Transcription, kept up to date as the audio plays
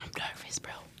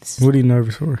What are you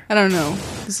nervous for? I don't know.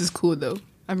 This is cool, though.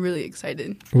 I'm really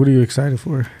excited. What are you excited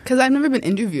for? Because I've never been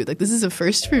interviewed. Like, this is a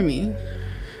first for me.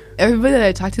 Everybody that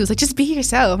I talked to was like, just be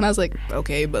yourself. And I was like,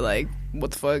 okay, but like, what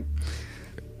the fuck?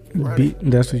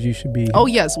 That's what you should be. Oh,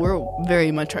 yes, we're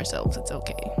very much ourselves. It's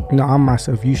okay. No, I'm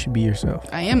myself. You should be yourself.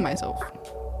 I am myself.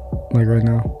 Like right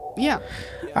now? Yeah.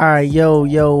 All right, yo,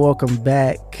 welcome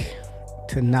back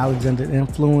to Knowledge Under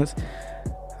Influence.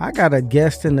 I got a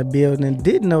guest in the building.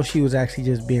 Didn't know she was actually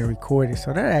just being recorded,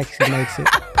 so that actually makes it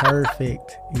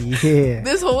perfect. Yeah.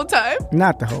 This whole time?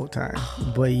 Not the whole time,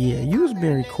 but yeah, you was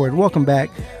being recorded. Welcome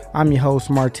back. I'm your host,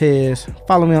 Martez.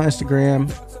 Follow me on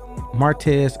Instagram,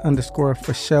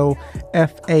 Martez_for show,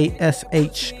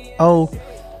 FASHO.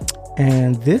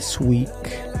 And this week,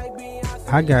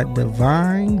 I got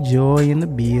Divine.Joy in the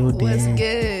building. What's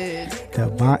good?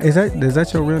 Divine, is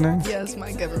that your real name? Yes,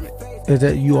 my government. Is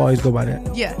that you always go by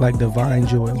that? Yeah. Like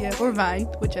Divine.Joy? Yeah, or Vine,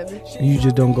 whichever. You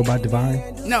just don't go by Divine?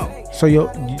 No. So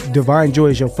your Divine.Joy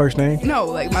is your first name? No,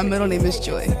 like my middle name is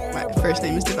Joy. My first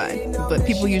name is Divine. But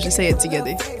people usually say it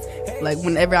together. Like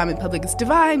whenever I'm in public, it's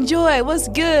Divine.Joy, what's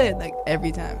good? Like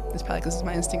every time. It's probably because it's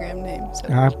my Instagram name. So.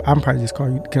 I'm probably just call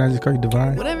you, can I just call you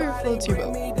Divine? Whatever floats your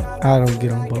boat. I don't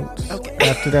get on boats. Okay.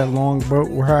 After that long boat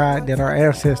ride that our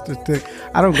ancestors took,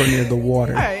 I don't go near the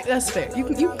water. All right, that's fair. You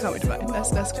can call me Divine.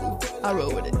 That's cool. I'll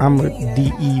roll with it. I'm a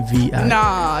DEVI.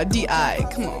 Nah, DI.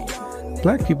 Come on.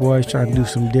 Black people always try to do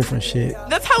some different shit.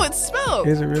 That's how it's spelled.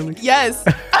 Is it really? Yes.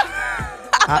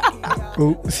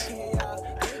 Oops.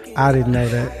 I didn't know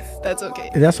that. That's okay.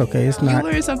 That's okay. It's not.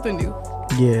 You learn something new.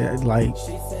 Yeah, like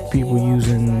people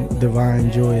using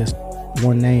Divine.Joy as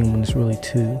one name when it's really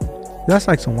two. That's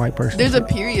like some white person. There's a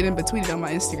period in between it on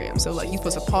my Instagram. So like you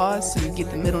supposed to pause so you get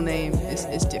the middle name.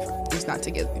 It's different. It's not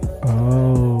together.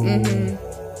 Oh. Mm-hmm.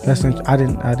 That's I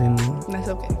didn't. That's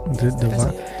okay. That's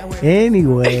okay. Don't worry.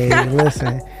 Anyway,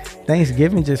 listen.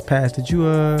 Thanksgiving just passed. Did you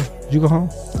go home?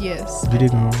 Yes. You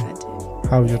did go home. I did.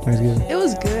 How was your Thanksgiving? It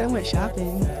was good. I went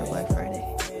shopping for Black Friday.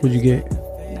 What'd you get?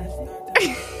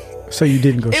 Nothing. So you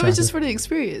didn't go shopping? It was just for the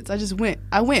experience.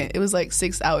 I went. It was like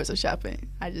 6 hours of shopping.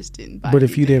 I just didn't buy But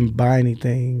anything. if you didn't buy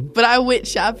anything... But I went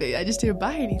shopping. I just didn't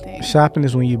buy anything. Shopping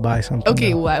is when you buy something.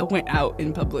 Okay, well, I went out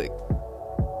in public.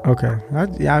 Okay.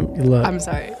 Look. I'm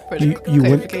sorry for the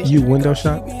clarification. You window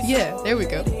shop? Yeah, there we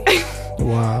go.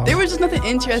 Wow. There was just nothing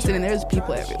interesting and there was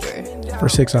people everywhere. For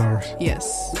 6 hours?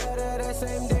 Yes.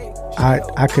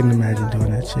 I couldn't imagine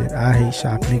doing that shit. I hate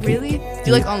shopping. Really? Do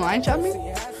you like online shopping?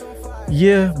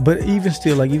 Yeah, but even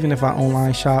still, like even if I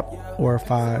online shop or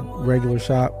if I regular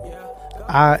shop,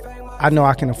 I know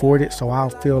I can afford it, so I'll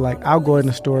feel like I'll go in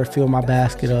the store, fill my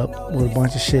basket up with a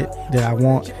bunch of shit that I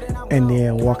want, and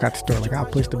then walk out the store. Like I'll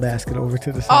push the basket over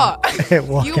to the side. And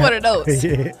walk you out. one of those.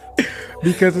 Yeah.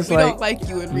 Because it's we like don't like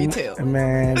you in retail.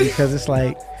 Man, because it's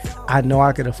like I know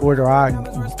I could afford it, or I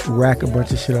rack a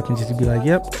bunch of shit up and just be like,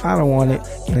 yep, I don't want it,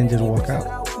 and then just walk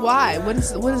out. Why? What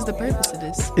is the purpose of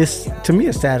this? It's to me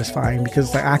it's satisfying because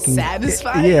it's like I can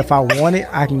satisfying. Yeah, if I want it,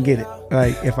 I can get it.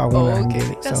 Like if I want it, I can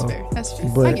get it. That's so, fair. That's fair.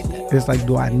 But I get that. it's like,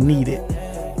 do I need it?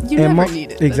 You never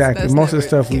need it. Exactly. That's most of the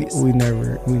stuff the we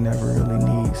never really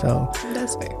need. So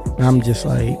that's fair. I'm just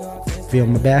like fill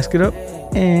my basket up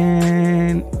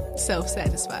and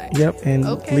self-satisfied. Yep, and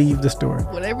leave the store.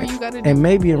 Whatever you gotta do. And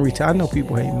maybe in retail, I know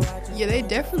people hate me. Yeah, they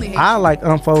definitely hate I you. like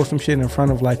unfold some shit in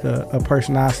front of like a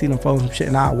person. I see them fold some shit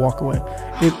and I walk away.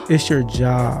 It's your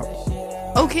job.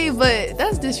 Okay, but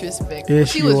that's disrespectful.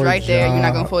 It's she was right job. there. You're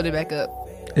not gonna fold it back up.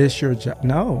 It's your job.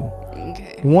 No.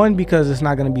 Okay. One, because it's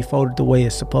not gonna be folded the way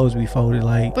it's supposed to be folded.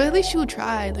 Like, but at least you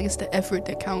tried. Like it's the effort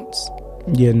that counts.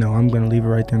 Yeah, no, I'm gonna leave it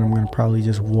right there, and I'm gonna probably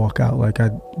just walk out like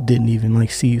I didn't even like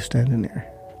see you standing there.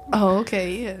 Oh,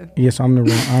 okay, yeah. Yes, I'm the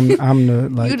wrong. I'm the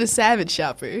like. You're the savage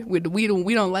shopper. We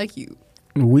don't like you.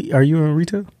 Are you in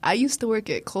retail? I used to work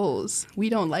at Kohl's. We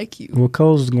don't like you. Well,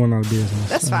 Kohl's is going out of business.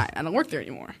 That's fine. I don't work there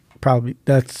anymore.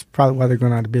 That's probably why they're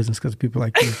going out of business, because people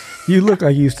like you. You look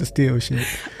like you used to steal shit.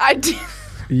 I did.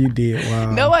 You did.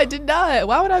 Wow. No, I did not.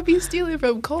 Why would I be stealing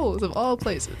from Kohl's of all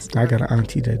places? I got an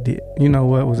auntie that did. You know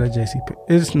what? Was that JCP?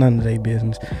 It's none of their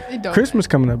business. Christmas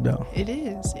coming up though. It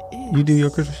is. It is. You do your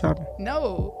Christmas shopping?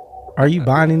 No. Are you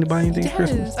buying anything yes, for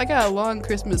Christmas? I got a long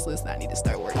Christmas list that I need to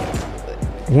start working on.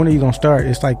 But when are you gonna start?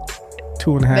 It's like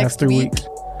 2.5, 3 weeks.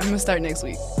 I'm gonna start next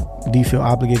week. Do you feel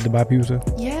obligated to buy people stuff?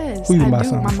 Yes, Who you I buy do.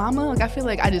 something? My mama. Like I feel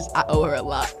like I owe her a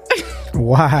lot.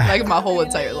 Why? Like my whole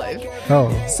entire life.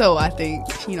 Oh. So I think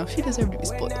she deserved to be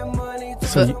spoiled.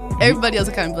 So everybody else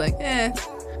will kind of be like,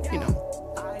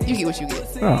 you get what you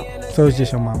get. Oh, so it's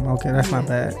just your mom. Okay, that's not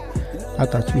bad. I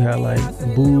thought you had like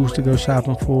booze to go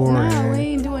shopping for. Nah, we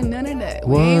ain't doing none of that.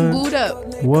 What? We ain't booed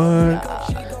up. What?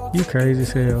 Nah. You crazy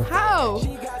as hell. How?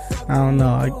 I don't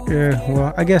know.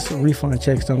 Well, I guess refund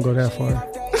checks don't go that far.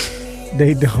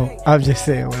 They don't. I'm just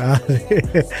saying what I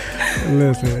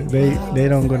listen, they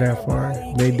don't go that far.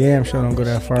 They damn sure don't go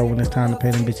that far when it's time to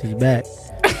pay them bitches back.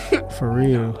 For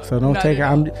real. So don't take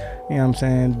out, you know what I'm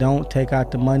saying? Don't take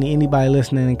out the money. Anybody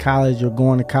listening in college or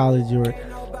going to college, or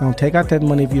don't take out that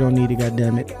money if you don't need it,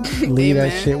 goddammit. Leave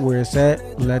that shit where it's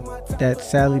at. Let that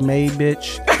Sally Mae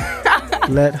bitch,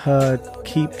 let her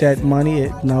keep that money.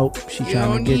 Nope, she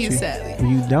trying to get you. Sally.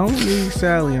 You don't need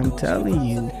Sally, I'm telling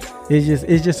you.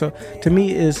 It's just to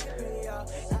me,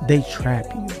 they trap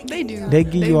you. They do. They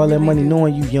give you all that money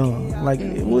knowing you young. Like,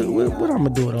 what I'm gonna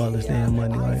do with all this damn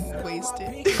money? Like,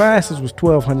 wasted. classes was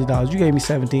 $1,200. You gave me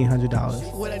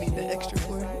 $1,700. What I need that extra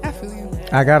for? I feel you.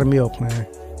 I got a meal plan.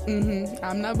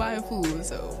 I'm not buying food,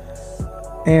 so.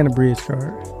 And a bridge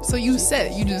card. So you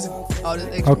said you just all this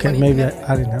extra Okay, money. maybe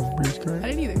I didn't have a bridge card. I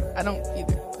didn't either. I don't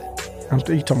either. But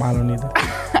You talking about I don't either.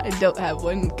 I don't have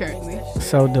one currently.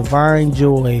 So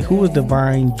Divine.Joy. Who is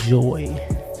Divine.Joy?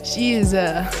 She is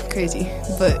crazy,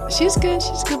 but she's good.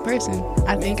 She's a good person,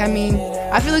 I think. I mean,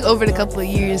 I feel like over the couple of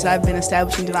years I've been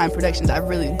establishing Divine Productions, I've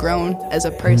really grown as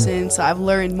a person. So I've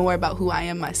learned more about who I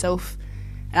am myself.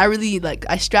 And I really,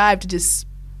 I strive to just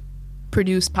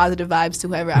produce positive vibes to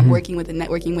whoever I'm working with and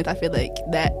networking with. I feel like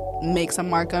that makes a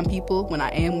mark on people when I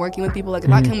am working with people. Like,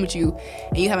 if I come with you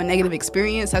and you have a negative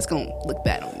experience, that's going to look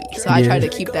bad on me. So I try to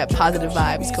keep that positive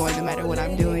vibes going no matter what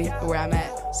I'm doing or where I'm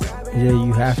at. So. Yeah,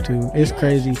 you have to. It's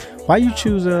crazy. Why you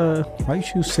choose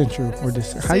Central or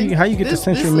this? How you get to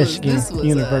Central Michigan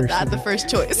University? Not the first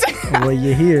choice. Well,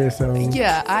 you're here, so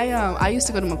yeah. I used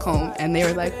to go to Macomb, and they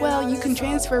were like, "Well, you can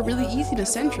transfer really easy to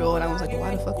Central," and I was like,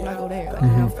 "Why the fuck would I go there? Like,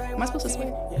 am I supposed to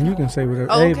swear?" You can say whatever.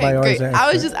 Oh, everybody okay, great.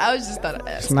 Always I was just thought I'd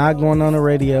ask. It's not going on the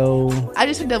radio. I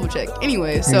just double check.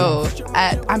 Anyway, so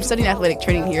I'm studying athletic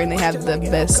training here, and they have the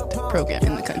best program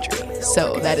in the country.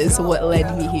 So that is what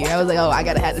led me here. I was like, "Oh, I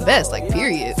gotta have the best,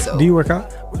 period." So. Do you work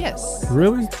out? Yes.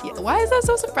 Really? Yeah. Why is that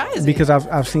so surprising? Because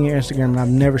I've seen your Instagram and I've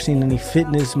never seen any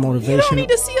fitness motivation. You don't need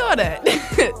to see all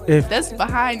that. That's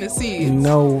behind the scenes.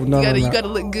 No. You gotta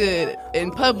look good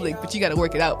in public, but you gotta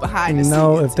work it out behind the scenes.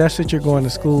 No, if that's what you're going to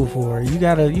school for, you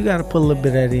gotta put a little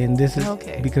bit of that in. This is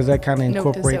because that kind of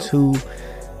incorporates who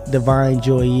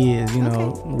Divine.Joy is. You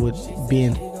know, with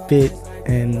being fit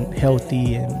and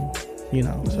healthy, and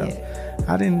so. Yeah.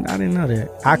 I didn't know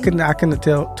that. I couldn't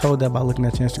have told that by looking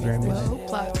at your Instagram. Well,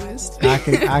 plot twist. I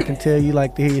can tell you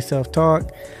like to hear yourself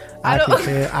talk.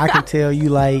 I can tell you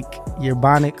like your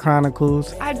Bonnet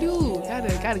Chronicles. I do.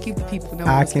 Gotta keep the people knowing.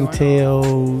 I can tell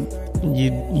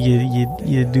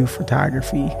you do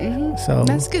photography. So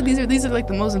that's good. These are like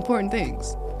the most important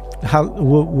things.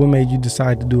 What made you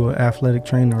decide to do an athletic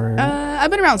trainer? I've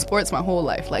been around sports my whole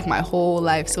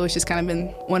life, so it's just kind of been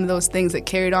one of those things that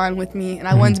carried on with me. And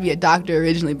I wanted to be a doctor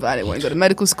originally, but I didn't want to go to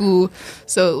medical school,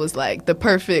 so it was like the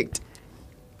perfect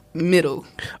middle.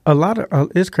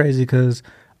 It's crazy because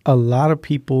a lot of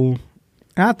people,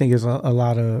 and I think it's a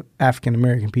lot of African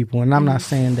American people, and I'm not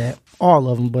saying that all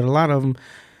of them, but a lot of them,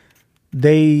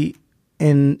 they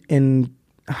in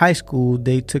high school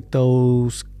they took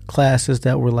those classes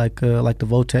that were like the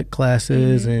VOTEC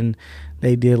classes, and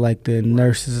they did like the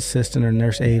nurse's assistant or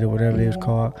nurse aide or whatever it was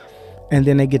called, and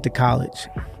then they get to college,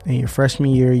 and your freshman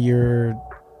year your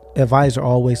advisor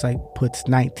always puts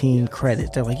 19 credits.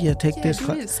 They're like, take this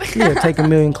class, take 1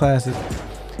 million classes,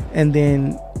 and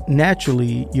then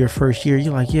naturally your first year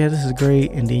you're like, this is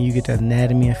great, and then you get to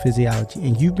anatomy and physiology,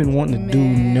 and you've been wanting to do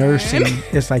nursing.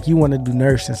 It's like you want to do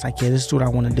nursing. It's like, this is what I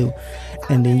want to do,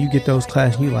 and then you get those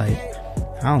classes and you like,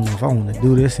 I don't know if I want to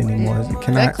do this anymore.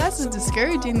 That class is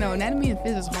discouraging though. Anatomy and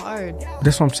phys is hard.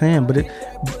 That's what I'm saying, but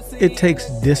it takes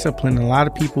discipline. A lot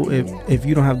of people, if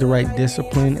you don't have the right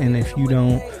discipline, and if you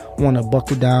don't want to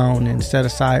buckle down and set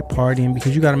aside partying,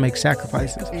 because you got to make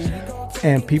sacrifices.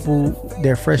 And people,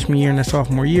 their freshman year and their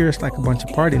sophomore year, it's like a bunch of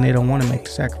partying. They don't want to make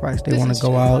the sacrifice. They want to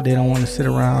go out. They don't want to sit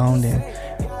around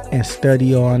and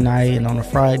study all night. And on a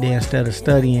Friday, instead of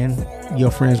studying,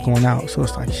 your friend's going out. So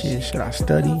it's like, shit, should I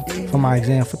study for my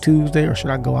exam for Tuesday, or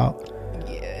should I go out?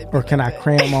 Or can I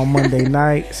cram on Monday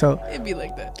night? So it'd be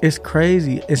like that. It's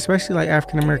crazy, especially like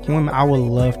African American women. I would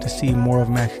love to see more of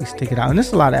them actually stick it out. And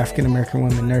there's a lot of African American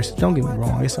women nurses. Don't get me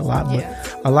wrong, it's a lot,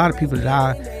 but a lot of people that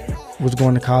I was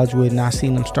going to college with, and I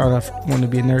seen them start off wanting to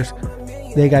be a nurse,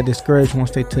 they got discouraged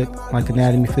once they took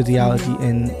anatomy, physiology,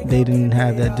 and they didn't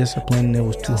have that discipline. It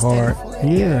was too hard.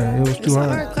 Yeah, it was too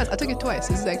hard. It's a hard class. I took it twice.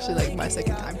 This is actually my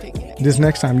second time taking it. This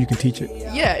next time you can teach it.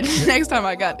 Yeah, next time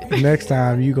I got it. Next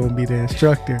time you gonna be the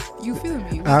instructor. You feel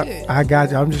me? I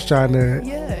got you. I'm just trying to.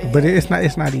 Yeah. But it's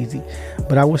not easy.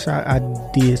 But I wish I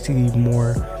did see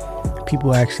more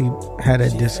people actually had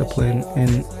that discipline,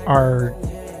 and our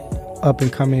up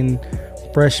and coming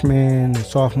freshmen and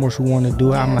sophomores who want to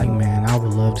do it. I'm like, man, I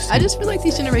would love to see. I just feel like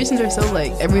these generations are so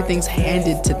like everything's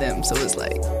handed to them, so it's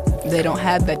like they don't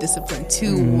have that discipline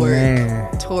to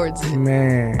work towards it.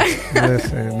 Man,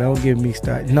 listen, don't get me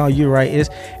started. No, you're right.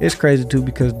 It's crazy too,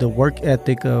 because the work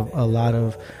ethic of a lot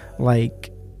of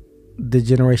like the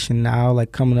generation now,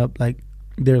 like coming up, like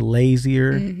they're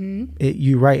lazier.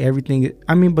 You're right. Everything.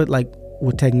 I mean, but like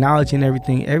with technology and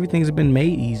everything's been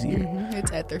made easier.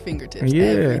 It's at their fingertips. Yeah,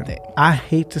 everything. I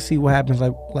hate to see what happens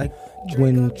like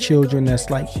when children that's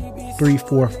like 3,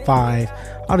 4, 5.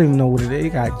 I don't even know what it is. They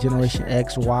got Generation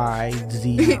X, Y,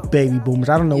 Z, baby boomers.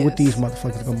 I don't know what these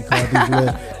motherfuckers are gonna be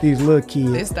called. These little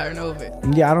kids. They starting over.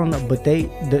 Yeah, I don't know, but they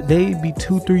be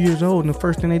 2, 3 years old, and the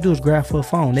first thing they do is grab for a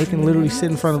phone. They can literally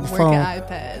sit in front of the phone.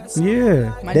 iPads.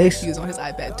 Yeah, my nephew's on his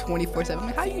iPad 24/7. I'm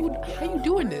like, how you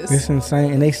doing this? It's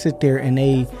insane, and they sit there and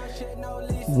they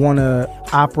want to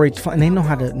operate the phone, and they know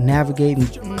how to navigate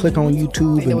and click on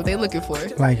YouTube. They know what they're looking for.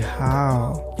 Like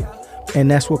how? And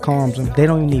that's what calms them. They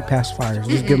don't even need pacifiers.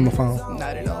 Just give them a phone.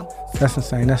 Not at all. That's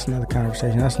insane. That's another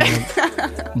conversation. That's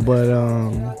another. But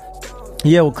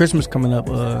yeah, well, Christmas coming up.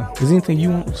 Is anything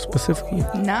you want specifically?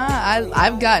 Nah,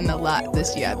 I've gotten a lot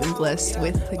this year. I've been blessed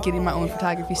with getting my own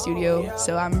photography studio,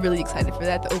 so I'm really excited for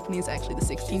that. The opening is actually the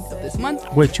 16th of this month.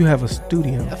 Wait, you have a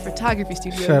studio? A photography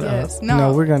studio. Shut yes. up.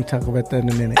 No, we're gonna talk about that in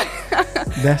a minute.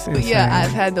 That's insane. But yeah,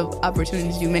 I've had the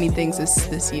opportunity to do many things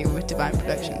this year with Divine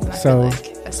Productions. I feel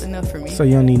like that's enough for me. So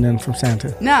you don't need nothing from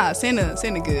Santa? Nah, Santa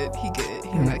good. He good.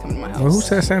 He don't gotta come to my house. Well, who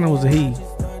said Santa was a he?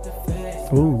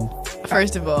 Ooh.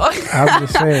 First of all, I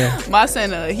was just saying. My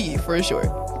Santa a he for sure.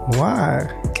 Why?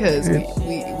 Because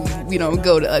we don't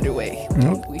go the other way.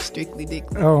 We strictly dick.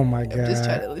 Oh my God. I'm just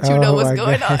trying to let you know what's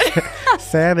going on.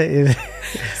 Santa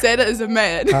is a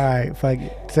man. All right, fuck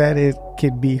it. Santa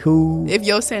could be who? If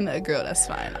your Santa a girl, that's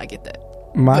fine. I get that.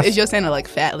 But is your Santa like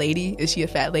fat lady? Is she a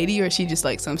fat lady, or is she just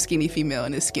like some skinny female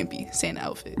in a skimpy Santa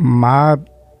outfit? My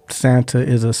Santa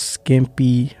is a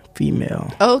skimpy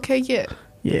female. Oh, okay, yeah.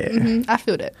 Yeah. I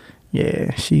feel that.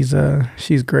 Yeah, she's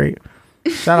great.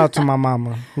 Shout out to my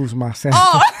mama, who's my Santa.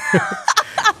 Oh.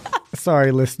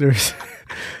 Sorry, listeners.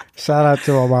 Shout out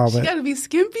to my mama. She gotta be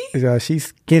skimpy? Yeah,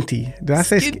 she's skinty. Did I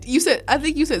say I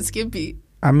think you said skimpy.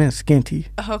 I meant skinty.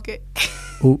 Okay.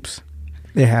 Oops.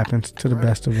 It happens to the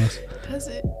best of us. Does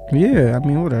it? Yeah, I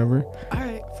mean, whatever. All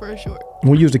right, for sure.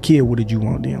 When you was a kid, what did you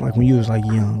want then? Like when you was like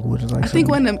young, what was like? I think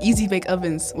one of them easy bake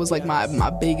ovens was like my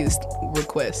biggest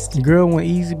request. Girl, when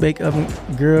easy bake oven,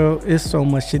 girl, it's so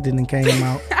much shit that done came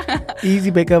out.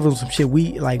 Easy bake oven was some shit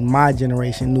we like my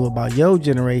generation knew about. Your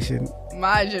generation.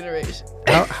 My generation.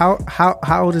 How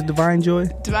old is Divine.Joy?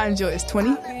 Divine.Joy is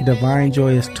 20.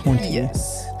 Divine.Joy is 20.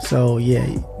 Yes. So yeah.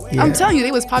 I'm telling you,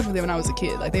 they was popular when I was a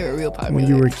kid. Like they were real popular. When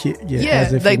you were a kid,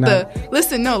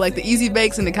 like the easy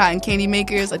bakes and the cotton candy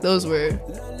makers, like those were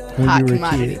hot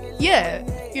commodity. Yeah,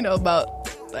 about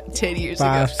like 10 years ago.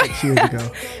 5-6 years ago.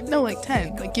 No, like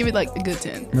 10. Like give it like a good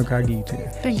 10. Okay, I'll give you 10.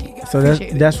 Thank you. So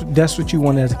that's what you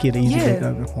wanted as a kid, an easy bake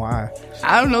oven. Why?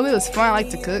 I don't know. It was fun. I like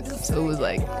to cook, so it was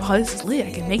like, oh, this is lit.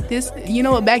 I can make this. You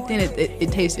know what? Back then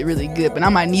it tasted really good, but now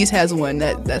my niece has one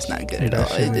that's not good at all.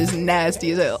 It's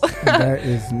nasty as hell. That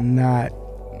is not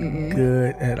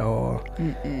good at all.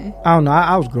 I don't know.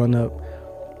 I was growing up.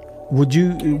 Would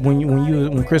you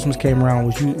when Christmas came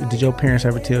around? Did your parents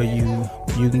ever tell you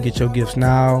can get your gifts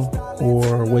now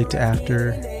or wait till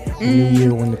after New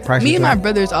Year when the prices? Me and my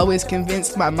brothers always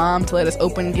convinced my mom to let us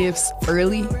open gifts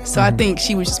early. So I think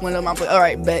she was just one of them. I'm like, all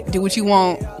right, bet, do what you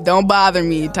want, don't bother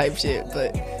me type shit.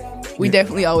 But we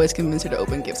definitely always convinced her to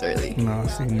open gifts early. No.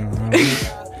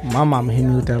 My mama hit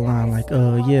me with that line like,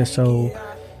 yeah, so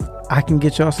I can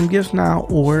get y'all some gifts now,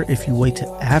 or if you wait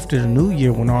till after the New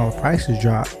Year when all the prices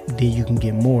drop, then you can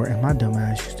get more. And my dumb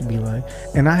ass used to be like,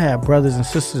 and I had brothers and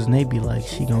sisters, and they be like,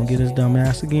 she gonna get his dumb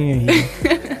ass again.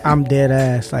 I'm dead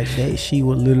ass. Like she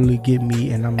would literally get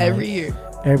me, and I'm every year.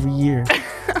 Every year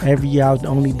I was the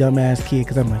only dumb ass kid,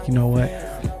 because I'm like, you know what?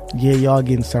 Yeah, y'all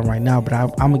getting something right now, but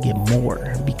I'm gonna get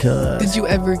more because. Did you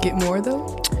ever get more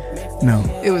though? No.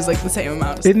 It was like the same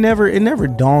amount. It never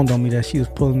dawned on me that she was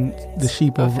pulling the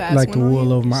sheep over, like the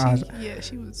wool over my eyes. Yeah,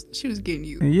 she was getting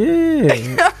you.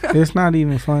 Yeah. It's not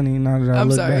even funny now that I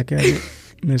look back at it.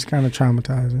 It's kind of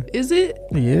traumatizing. Is it?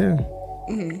 Yeah.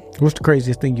 What's the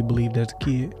craziest thing you believed as a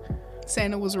kid?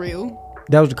 Santa was real.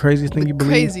 That was the craziest thing you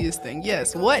believed? The craziest thing,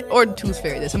 yes. What? Or the tooth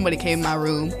fairy, that somebody came in my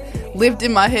room, lived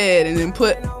in my head, and then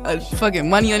put a fucking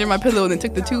money under my pillow and then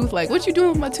took the tooth. Like, what you doing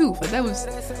with my tooth? Like, that was,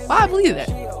 why I believe that?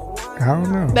 I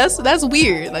don't know. That's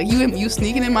weird. Like you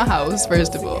sneaking in my house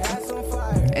first of all,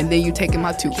 and then you taking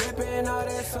my tooth.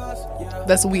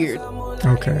 That's weird.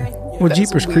 Okay. Well, That's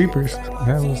Jeepers weird. Creepers.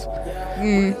 That was.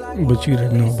 But you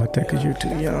didn't know about that because you're too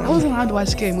young. I wasn't allowed to watch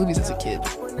scary movies as a kid.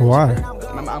 Why?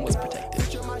 My mom was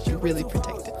protective. Really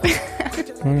protective.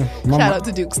 My Shout out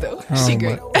to Dukes though. She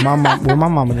great. My mom. Well, my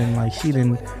mama didn't like. She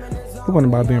didn't. It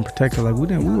wasn't about being protected. Like we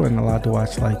wasn't allowed to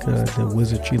watch like the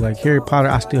wizardry. Like Harry Potter,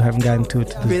 I still haven't gotten to it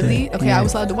to this day. Really? Okay, Yeah. I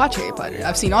was allowed to watch Harry Potter.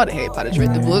 I've seen all the Harry Potters,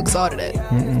 read the books, all of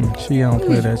that. She don't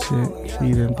play that shit.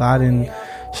 She didn't. I didn't.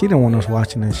 She didn't want us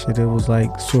watching that shit. It was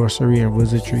like sorcery and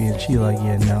wizardry, and she like,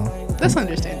 yeah, no. That's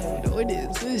understandable though. It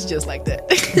is. It's just like that.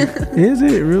 Is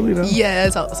it really though? Yeah,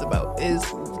 that's all it's about. Is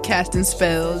casting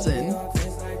spells and.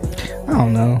 I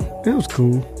don't know. It was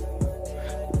cool.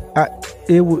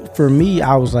 For me,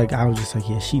 I was just like,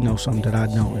 yeah, she knows something that I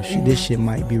don't. And this shit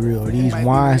might be real. These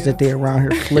wines that they're around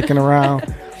here flicking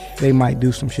around, they might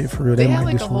do some shit for real. They might had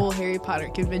like do a some. whole Harry Potter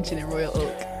convention in Royal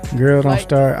Oak. Girl, don't Like,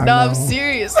 start. No, I know. I'm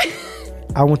serious.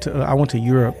 I went to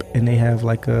Europe and they have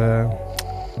like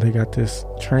they got this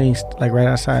train like right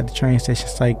outside the train station.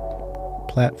 It's like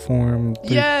platform.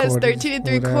 Yes, 13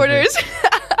 3/4.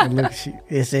 And look,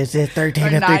 it says 13 or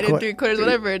and 9 3/4. 3/4,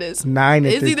 whatever it is. 9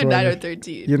 and It's either 9 or 3/4.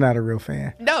 13. You're not a real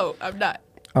fan. No, I'm not.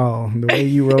 Oh, the way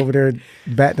you were over there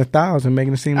batting 1,000,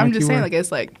 making it seem like I'm you just saying, were. like,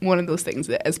 it's like one of those things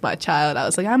that as my child, I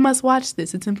was like, I must watch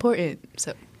this. It's important.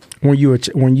 So When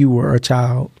you were a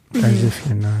child, as if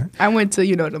you're not. I went to,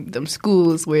 them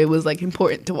schools where it was like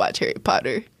important to watch Harry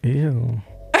Potter. Ew.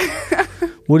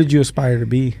 What did you aspire to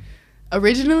be?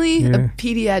 Originally, Yeah. a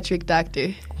pediatric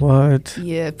doctor. What?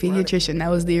 Yeah, pediatrician. That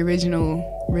was the original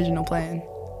plan.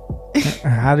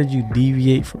 How did you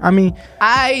deviate from? I mean,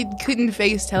 I couldn't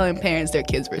face telling parents their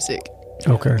kids were sick.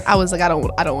 okay. I was like, I don't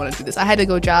want to do this. I had to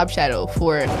go job shadow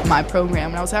for my program,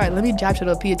 and I was like, all right, let me job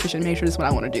shadow a pediatrician and make sure this is what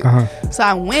I want to do. So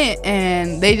I went,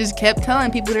 and they just kept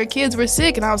telling people their kids were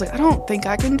sick, and I was like, I don't think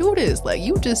I can do this. Like,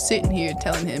 you just sitting here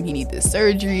telling him he needs this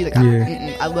surgery. Like,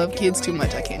 I love kids too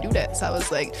much. I can't do that. So I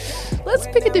was like, let's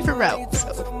pick a different route.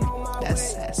 So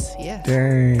that's yeah.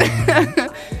 Dang.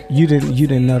 You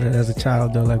didn't know that as a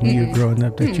child though, like when you were growing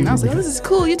up, that you I was were like, this is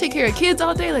cool. You take care of kids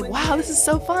all day. Like, wow, this is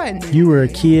so fun. you were a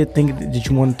kid thinking that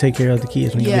you wanted to take care of the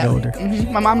kids when you get older.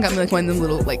 My mom got me like one of them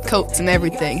little like coats and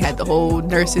everything. Had the whole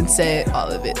nursing set, all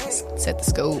of it.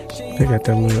 Stethoscope. They got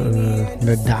that little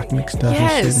the doc stuff and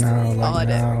Yes, shit now. Like all of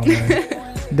that. now,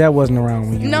 like, that wasn't around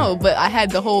when you No, were. but I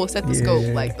had the whole stethoscope,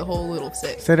 Yeah. like the whole little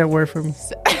set. Say that word for me.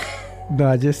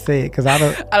 No, just say it because I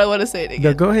don't. I don't want to say it again.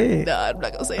 No, go ahead. No, I'm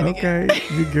not gonna say it again.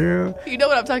 Okay, you girl. You know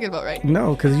what I'm talking about, right?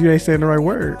 No, because you ain't saying the right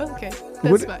word. Okay,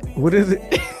 that's fine. What is it?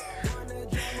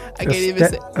 I can't even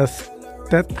say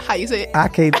That how you say it. I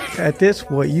can't. At this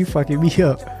point, you fucking me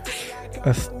up.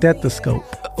 A stethoscope.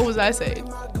 What was I saying?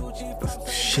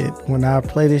 Shit. When I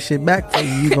play this shit back for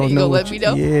you, you gonna You know. gonna let me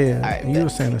know? Yeah. All right, you bet. were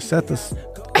saying a stethoscope.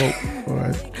 Or All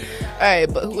right,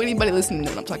 but who anybody listening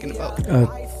know what I'm talking about?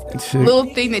 shit, Little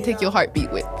thing they take your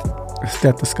heartbeat with. a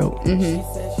stethoscope.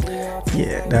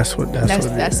 Yeah, that's what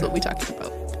That's what we talking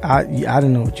about. I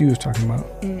didn't know what you was talking about.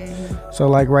 So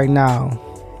like right now,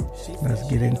 let's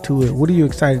get into it. What are you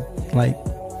excited like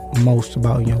most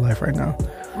about in your life right now?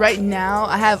 Right now,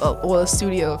 I have a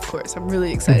studio, of course. I'm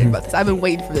really excited about this. I've been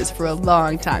waiting for this for a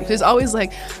long time. There's always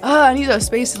like, I need a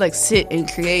space to like sit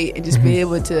and create and just be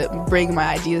able to bring my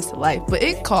ideas to life. But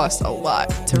it costs a lot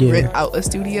to rent out a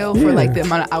studio for like the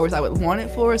amount of hours I would want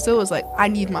it for. So it was like, I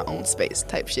need my own space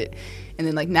type shit. And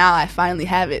then like now I finally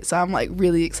have it, so I'm like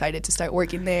really excited to start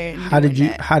working there. And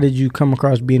How did you come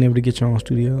across being able to get your own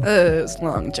studio? It was a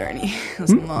long journey. It was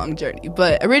a long journey.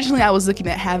 But originally I was looking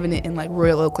at having it in like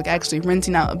Royal Oak, like actually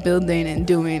renting out a building and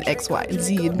doing X, Y, and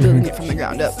Z and building it from the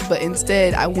ground up. But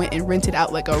instead I went and rented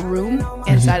out like a room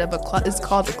inside of a closet. It's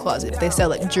called the closet. They sell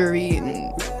like jewelry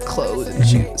and clothes and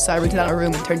shoes. So I rented out a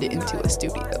room and turned it into a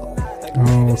studio.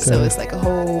 Oh, okay. So it's like a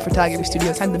whole photography studio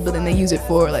inside the building. They use it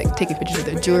for like taking pictures of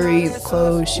their jewelry, the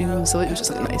clothes, shoes. So it was just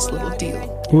like a nice little deal.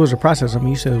 What was the process? I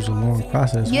mean, you said it was a long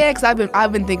process. Yeah, because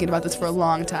I've been thinking about this for a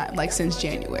long time, like since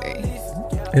January.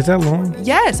 Is that long?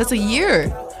 Yes, that's a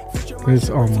year. It's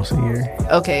almost a year.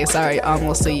 Okay, sorry,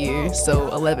 almost a year. So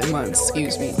 11 months,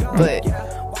 excuse me. But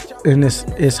And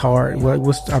it's hard.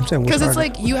 I'm saying because it's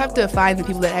like you have to find the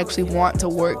people that actually want to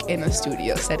work in a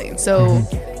studio setting. So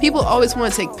people always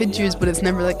want to take pictures, but it's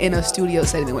never like in a studio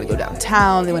setting. They want to go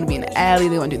downtown, they want to be in an alley,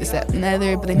 they want to do this, that, and the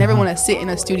other, but they never want to sit in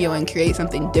a studio and create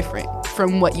something different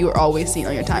from what you are always seeing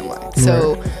on your timeline.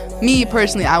 So me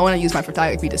personally, I want to use my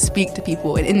photography to speak to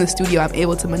people, and in the studio I'm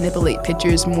able to manipulate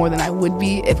pictures more than I would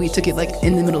be if we took it like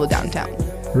in the middle of downtown.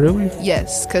 Really?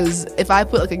 Yes, because if I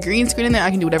put like a green screen in there,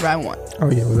 I can do whatever I want. Oh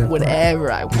yeah, with that whatever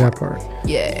part. I want. That part.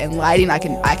 Yeah, and lighting, I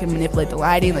can manipulate the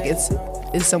lighting. Like it's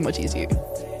so much easier.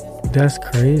 That's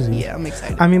crazy. Yeah, I'm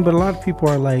excited. I mean, but a lot of people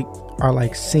are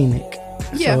like scenic.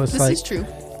 Yeah, so it's this is true.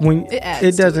 When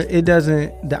it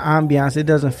doesn't the ambiance, it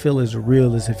doesn't feel as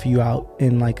real as if you out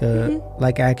in like a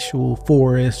like actual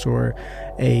forest or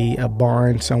a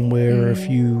barn somewhere, or if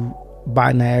you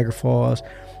by Niagara Falls.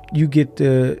 You get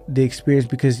the experience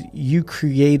because you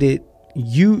created,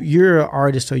 you're an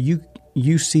artist, so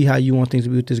you see how you want things to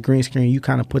be with this green screen. You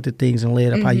kind of put the things and lay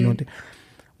it up how you want it.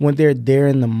 When they're there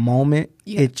in the moment,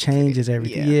 it changes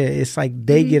everything. Yeah, it's like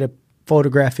they get a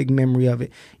photographic memory of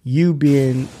it. You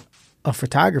being a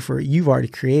photographer, you've already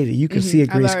created. You can see a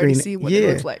green screen. See what it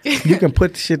looks like. You can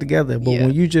put the shit together. But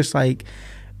when you just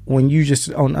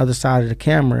on the other side of the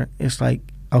camera, it's like,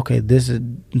 okay, this is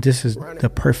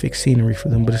the perfect scenery for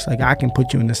them. But it's like, I can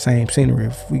put you in the same scenery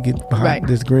if we get behind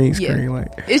this green screen. Yeah.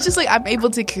 Like, it's just like I'm able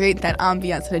to create that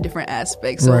ambiance in a different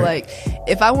aspect. So like,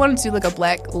 if I wanted to do like a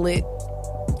black lit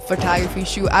photography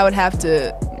shoot, I would have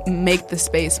to make the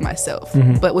space myself.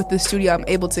 But with the studio, I'm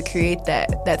able to create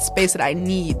that space that I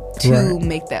need to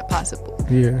make that possible.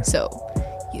 Yeah. So,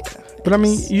 yeah. But I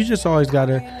mean, you always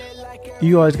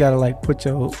gotta like put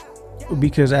your,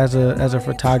 because as a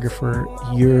photographer,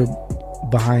 you're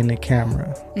behind the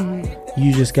camera.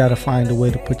 You just got to find a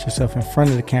way to put yourself in front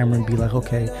of the camera and be like,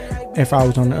 okay, if I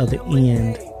was on the other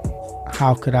end,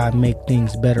 how could I make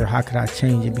things better? How could I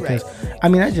change it? Because I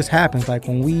mean, that just happens. Like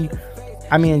in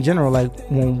general, like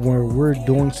when we're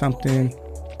doing something,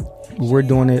 we're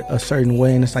doing it a certain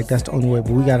way, and it's like that's the only way,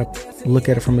 but we got to look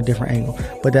at it from a different angle.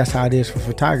 But that's how it is for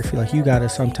photography. Like you got to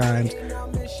sometimes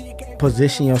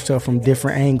position yourself from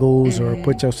different angles or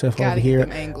put yourself over here.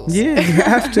 Yeah, you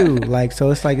have to. Like, so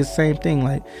it's like the same thing.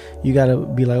 Like you gotta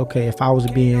be like, okay, if I was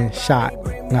being shot,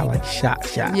 not like shot.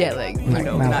 Yeah, like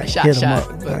not like shot, up,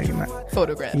 but like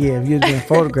photograph. Yeah, if you're being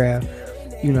photographed,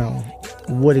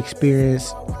 what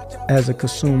experience as a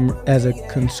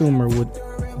consumer would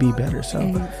be better. So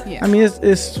I mean,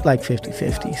 it's like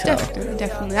 50-50. So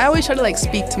definitely I always try to like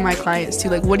speak to my clients too,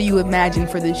 like, what do you imagine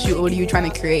for this shoot? What are you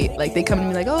trying to create? Like they come to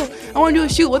me like, oh, I want to do a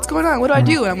shoot, what's going on, what do I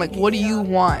do? And I'm like, what do you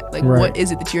want? Like what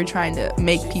is it that you're trying to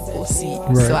make people see?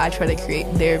 So I try to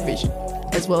create their vision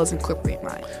as well as incorporate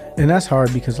mine. And that's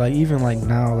hard because like even like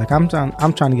now, like I'm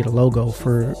trying to get a logo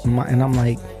for my, and I'm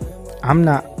like, I'm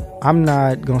not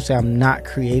gonna say I'm not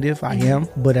creative. I am,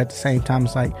 but at the same time,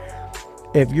 it's like,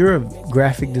 if you're a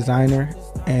graphic designer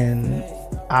and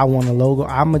I want a logo,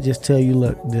 I'm going to just tell you,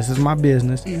 look, this is my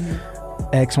business,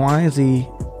 X, Y, and Z,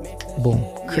 boom.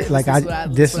 Yeah, like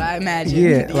this is what I imagine.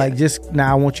 Yeah, like just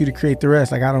now I want you to create the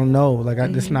rest. Like I don't know. Like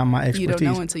this is not my expertise. You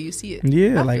don't know until you see it.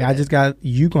 Yeah, I just got,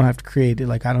 you going to have to create it.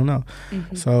 Like I don't know.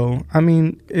 So, I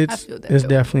mean, it's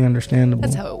definitely understandable.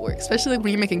 That's how it works. Especially like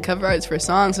when you're making cover arts for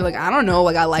songs. So like, I don't know,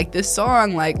 like I like this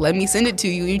song. Like let me send it to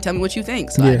you and you tell me what you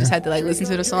think. So I just had to like listen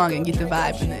to the song and get the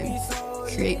vibe and then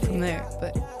create from there.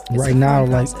 But right now,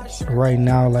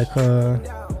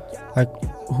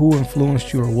 who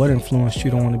influenced you or what influenced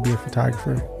you to want to be a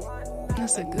photographer?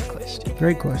 That's a good question.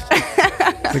 Great question.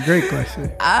 It's a great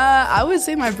question. I would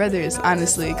say my brothers,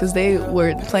 honestly, because they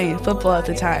were playing football at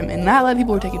the time, and not a lot of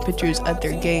people were taking pictures at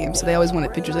their games. So they always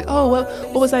wanted pictures like, oh,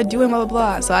 what was I doing, blah, blah,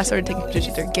 blah. So I started taking pictures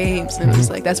at their games, and it was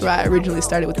like, that's where I originally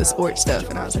started with the sports stuff.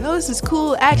 And I was like, oh, this is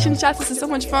cool. Action shots, this is so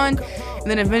much fun. And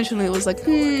then eventually it was like,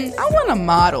 I want to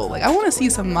model. Like, I want to see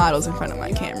some models in front of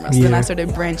my camera. So then I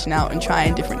started branching out and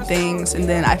trying different things. And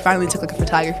then I finally took like a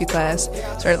photography class,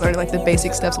 started learning like the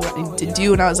basic steps of what I need to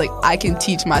do. And I was like, I can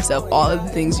teach myself all of the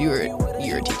things you're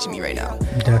teaching me right now.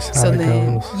 That's how it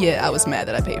goes. Yeah, I was mad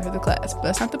that I paid for the class, but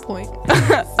that's not the point.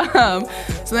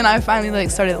 So then I finally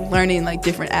like started learning like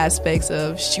different aspects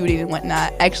of shooting and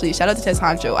whatnot. Actually, shout out to Tess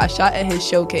Honcho. I shot at his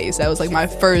showcase. That was like my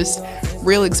first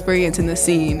real experience in the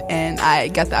scene, and I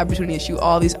got the opportunity to shoot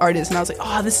all these artists, and I was like,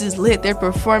 oh, this is lit. They're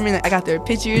performing. I got their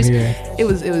pictures. It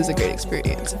was a great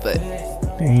experience. But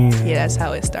yeah, that's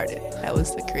how it started. That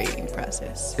was the creating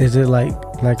process. Is it like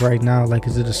right now, like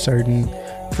is it a certain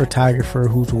photographer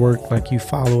whose work like you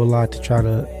follow a lot to try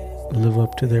to live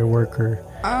up to their work? Or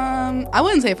I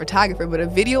wouldn't say a photographer, but a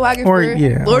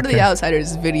videographer. Lord of the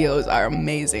Outsiders videos are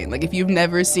amazing. Like if you've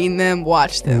never seen them,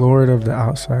 watch them. Lord of the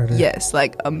Outsiders. Yes,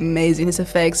 like amazing. His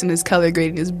effects and his color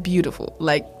grading is beautiful.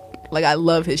 Like I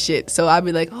love his shit. So I'd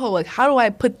be like, oh, like how do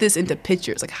I put this into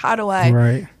pictures? Like how do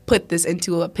I put this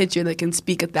into a picture that can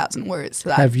speak 1,000 words. So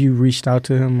have you reached out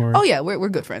to him? Or? Oh, yeah, we're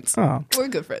good friends. Oh. We're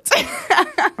good friends.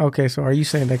 Okay, so are you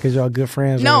saying that because y'all good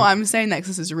friends? No, I'm saying that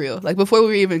because this is real. Like, before we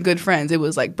were even good friends, it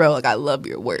was like, bro, like, I love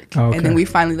your work. Okay. And then we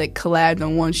finally, like, collabed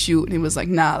on one shoot, and it was like,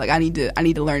 nah, like, I need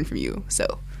to learn from you. So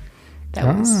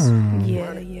that was,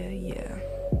 yeah.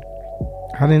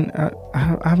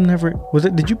 I've never,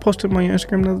 did you post it on your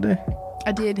Instagram the other day?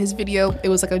 I did. His video, it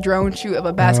was like a drone shoot of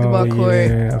a basketball court.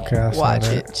 Yeah, okay, I saw Watch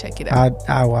that. it. Check it out.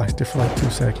 I watched it for like 2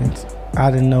 seconds.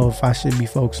 I didn't know if I should be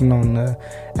focusing on the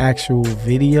actual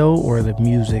video or the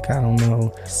music. I don't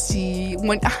know. See,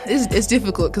 it's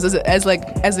difficult because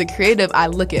as a creative, I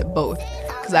look at both.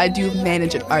 Because I do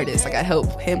manage an artist. Like, I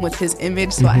help him with his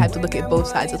image, so I have to look at both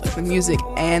sides of like, the music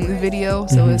and the video.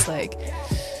 So it's like,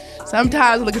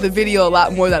 sometimes I look at the video a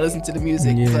lot more than I listen to the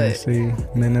music. Yeah, but see,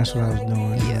 and then that's what I was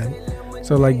doing. Yeah. Like,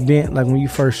 so like then, like when you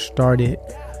first started,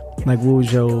 like what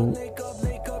was your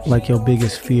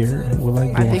biggest fear with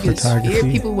like my doing biggest photography?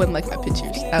 fear, people wouldn't like my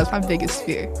pictures. That was my biggest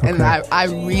fear. Okay. And I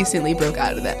recently broke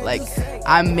out of that. Like,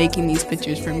 I'm making these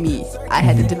pictures for me. I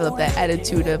had to develop that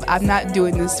attitude of, I'm not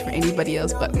doing this for anybody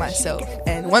else but myself.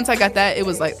 And once I got that, it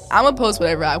was like, I'm gonna post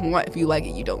whatever I want. If you like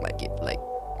it, you don't like it. Like,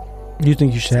 You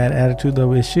think you should have attitude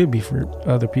though? It should be for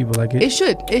other people. Like it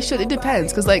should. It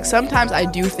depends. Because like sometimes I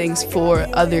do things for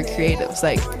other creatives.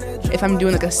 Like if I'm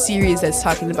doing like a series that's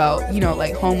talking about, you know,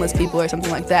 like homeless people or something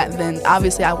like that, then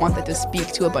obviously I want that to speak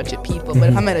to a bunch of people. But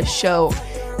if I'm at a show,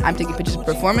 I'm taking pictures of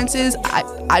performances,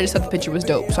 I just thought the picture was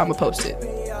dope, so I'm gonna post it.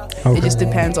 Okay. It just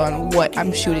depends on what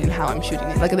I'm shooting and how I'm shooting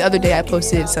it. Like the other day I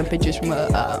posted some pictures from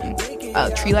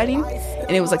a tree lighting.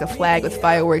 And it was like a flag with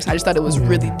fireworks. I just thought it was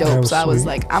really dope. So I was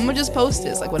like, I'm going to just post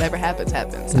this. Like, whatever happens,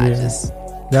 happens. Yeah. I just...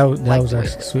 That was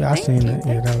actually sweet. I seen it.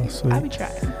 Yeah, that was sweet. I be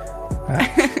trying.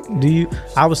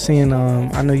 I was seeing,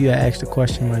 I know you had asked a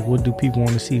question, like, what do people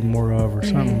want to see more of or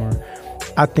something? Or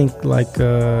I think, like,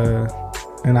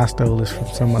 and I stole this from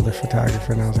some other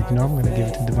photographer, and I was like, I'm going to give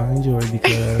it to Divine.Joy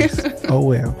because, oh,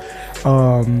 well.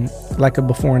 Like a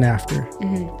before and after.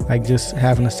 Like just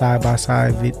having a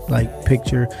side-by-side like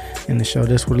picture in the show.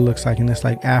 This is what it looks like. And it's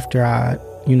like after I,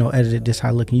 edited this, how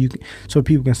I look. And so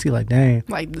people can see like, dang.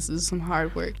 Like this is some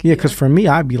hard work. Yeah, because for me,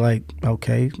 I'd be like,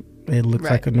 okay, it looks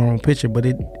like a normal picture, but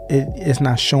it's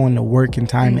not showing the work and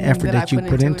time and effort that you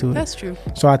put into it. That's true.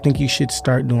 So I think you should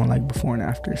start doing like before and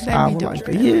after. So I would like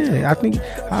that. Yeah, I think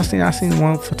I seen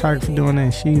one photographer doing that.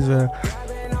 And she's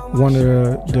one of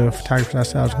the photographers I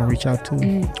said I was going to reach out to.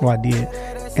 Well, I did.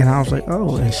 And I was like,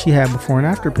 oh, and she had before and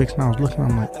after pics, and I was looking,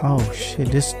 I'm like, oh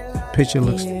shit, this picture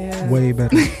looks way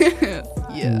better.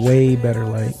 Way better,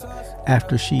 like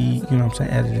after she,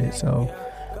 edited it. So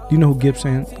do you know who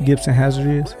Gibson Hazard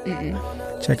is?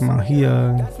 Check him out.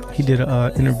 He did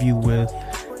an interview with,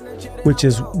 which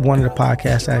is one of the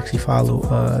podcasts I actually follow,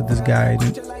 this guy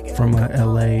from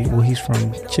LA. Well, he's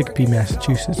from Chicopee,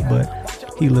 Massachusetts, but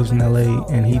he lives in LA,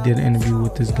 and he did an interview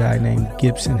with this guy named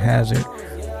Gibson Hazard.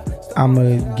 I'm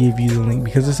going to give you the link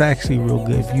because it's actually real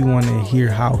good if you want to hear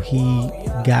how he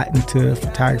got into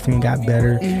photography and got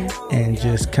better and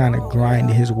just kind of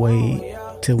grinded his way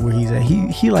to where he's at.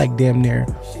 He like damn near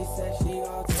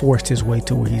forced his way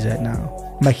to where he's at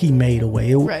now. Like he made a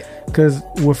way. Because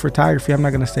with photography, I'm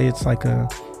not going to say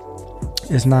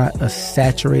it's not a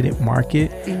saturated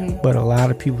market, but a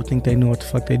lot of people think they know what the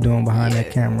fuck they're doing behind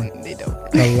that camera. They don't.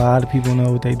 A lot of people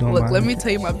know what they're doing. Look, let me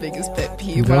tell you my biggest pet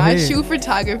peeve. When I shoot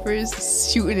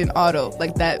photographers shooting in auto,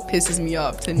 like that pisses me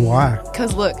off. Why?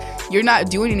 Because look, you're not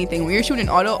doing anything. When you're shooting in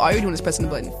auto, all you're doing is pressing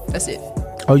the button. That's it.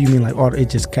 Oh, you mean like auto? It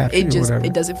just captures whatever.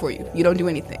 It does it for you. You don't do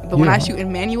anything. But when I shoot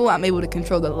in manual, I'm able to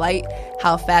control the light,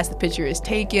 how fast the picture is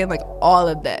taken, like all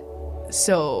of that.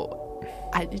 So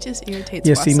it just irritates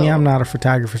my see, soul. me, I'm not a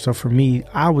photographer, so for me,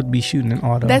 I would be shooting in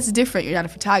auto. That's different. You're not a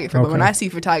photographer. But when I see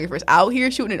photographers out here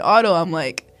shooting in auto, I'm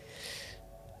like,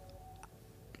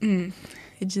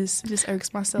 it just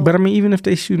irks my soul. But I mean, even if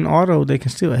they shoot in auto, they can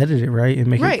still edit it, right? And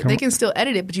make it they can still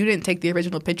edit it, but you didn't take the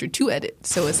original picture to edit.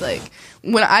 So it's like,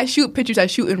 when I shoot pictures, I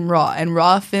shoot in RAW, and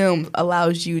RAW film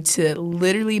allows you to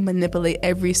literally manipulate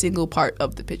every single part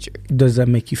of the picture. Does that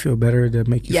make you feel better? Does that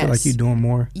make you feel like you're doing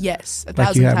more? Yes, 1,000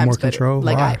 like you have times more better. control?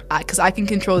 Like because I can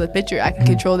control the picture, I can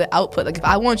control the output. Like if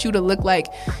I want you to look like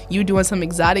you doing some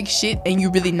exotic shit and you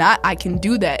really not, I can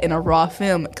do that in a RAW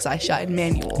film because I shot in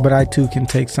manual. But I too can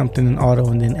take something in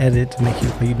auto and then edit to make you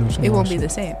look like you're doing something. It won't be the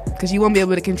same because you won't be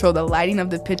able to control the lighting of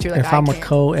the picture. Like if I'm a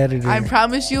co-editor, I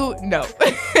promise you, no,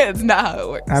 it's not how it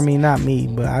works. I mean, not me,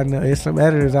 but I know there's some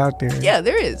editors out there. Yeah,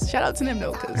 there is. Shout out to them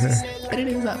though, because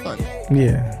editing is not fun.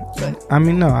 Yeah, but I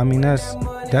mean, no, I mean that's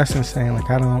insane. Like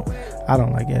I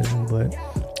don't like editing, but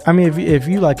I mean, if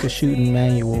you like the shooting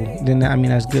manual, then I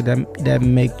mean that's good. That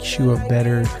makes you a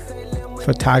better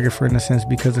photographer in a sense,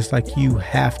 because it's like you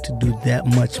have to do that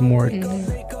much more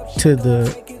to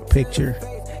the picture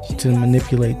to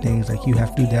manipulate things. Like you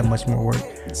have to do that much more work.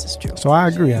 This is true. So I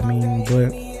agree. I mean,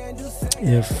 but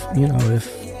if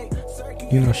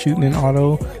shooting in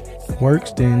auto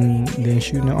works, then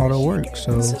shooting in auto works.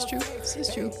 So this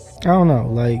is true. I don't know,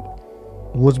 like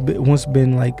what's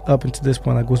been like up until this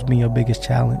point, like what's been your biggest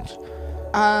challenge?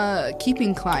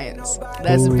 Keeping clients.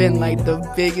 That's been like the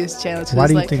biggest challenge. Why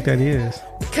do you think that is?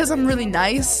 Because I'm really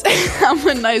nice. I'm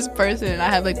a nice person, and I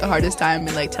have like the hardest time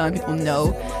in like telling people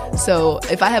no. So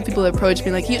if I have people approach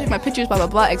me like, "Can you take my pictures?" Blah blah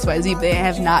blah, XYZ. But they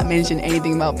have not mentioned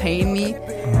anything about paying me.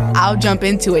 I'll jump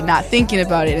into it, not thinking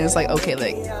about it, and it's like, okay,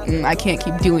 like I can't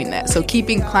keep doing that. So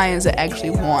keeping clients that actually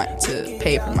want to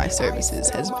pay for my services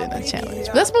has been a challenge.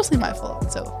 But that's mostly my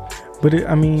fault. So. But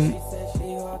I mean,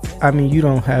 you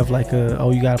don't have like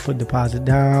you gotta put deposit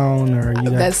down, or you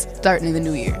that's starting in the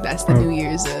new year. That's the New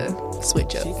Year's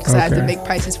switch up, because I have to make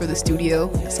prices for the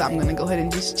studio, so I'm gonna go ahead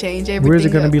and just change everything. Where's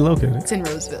it gonna be located? It's in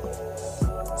Roseville.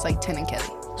 It's like 10 and Kelly.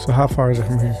 So how far is it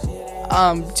from here?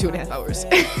 2.5 hours.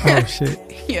 Oh shit.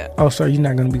 Yeah. Oh, so you're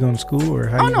not gonna be going to school, or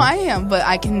how? Oh no, I am, but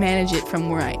I can manage it from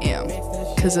where I am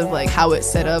because of like how it's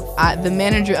set up. The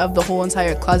manager of the whole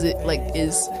entire closet like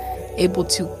is able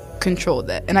to control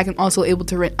that, and I can also able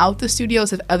to rent out the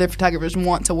studios if other photographers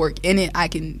want to work in it. I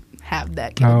can have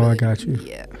that capability. Oh, I got you.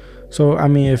 Yeah. So I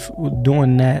mean, if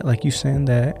doing that, like you saying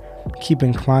that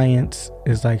keeping clients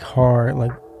is like hard,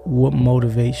 like what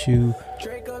motivates you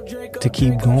to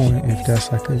keep going? If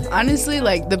that's like honestly,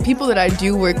 like the people that I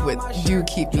do work with do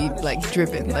keep me like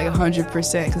driven, like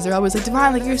 100%, because they're always like,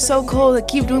 Divine, like you're so cool, like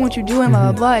keep doing what you're doing,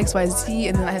 blah blah blah, XYZ.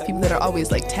 And then I have people that are always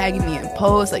like tagging me in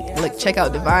posts, like check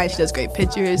out Divine, she does great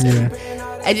pictures.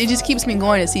 And it just keeps me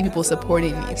going to see people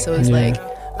supporting me. So it's like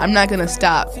I'm not gonna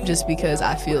stop just because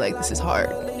I feel like this is hard.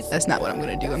 That's not what I'm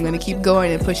gonna do. I'm gonna keep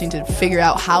going and pushing to figure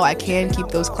out how I can keep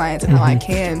those clients and how I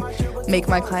can make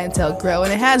my clientele grow,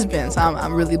 and it has been. So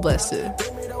I'm really blessed to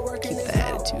keep that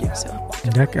attitude. So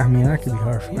that could be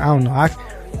hard for me. I don't know. I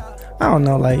don't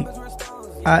know.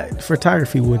 Like,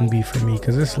 photography wouldn't be for me,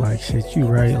 because it's like shit. You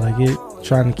right? Like it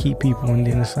trying to keep people, and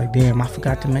then it's like, damn, I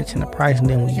forgot to mention the price. And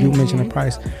then when you do mention the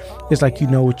price, it's like you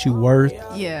know what you worth.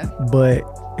 Yeah. But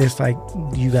it's like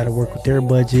you got to work with their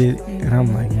budget, and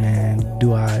I'm like, man,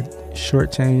 do I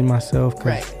shortchange myself?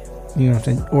 Right. You know what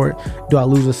I'm saying? Or do I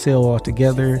lose a sale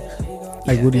altogether?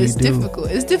 Like, what do you do?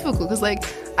 It's difficult because like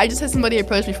I just had somebody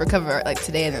approach me for cover art like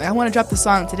today, and they're like, I want to drop the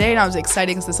song today, and I was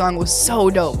excited because the song was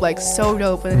so dope, like so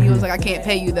dope. And then he was like, I can't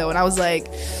pay you though, and I was like,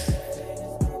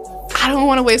 I don't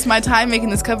want to waste my time making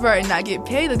this cover art and not get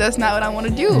paid. Like that's not what I want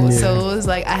to do. Yeah. So it was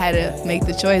like I had to make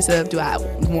the choice of, do I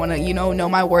want to know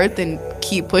my worth and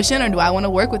keep pushing, or do I want to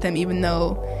work with him even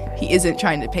though he isn't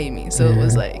trying to pay me? So it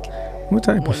was like, what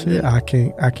type of shit? I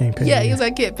can't pay you. Yeah, he was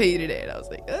like, I can't pay you today. And I was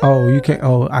like, oh, you can't.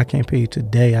 Oh, I can't pay you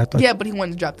today. I thought. Yeah, but he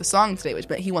wanted to drop the song today, which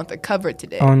meant he wanted the cover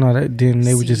today. Oh no, then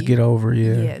they would just get over.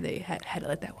 Yeah, they had to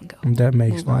let that one go. That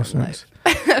makes no sense.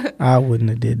 I wouldn't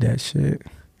have did that shit.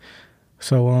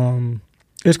 So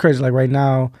it's crazy. Like right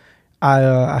now,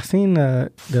 I seen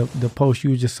the post. You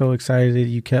were just so excited.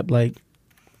 You kept like,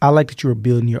 I like that you were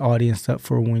building your audience up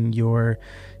for when your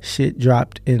shit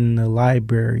dropped in the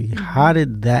library. How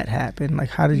did that happen? Like,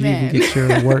 how did you even get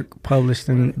your work published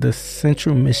in the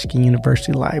Central Michigan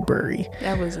University Library?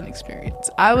 That was an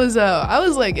experience. I was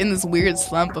like in this weird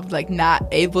slump of like not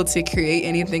able to create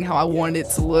anything how I wanted it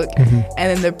to look. And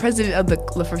then the president of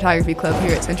the photography club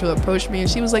here at Central approached me, and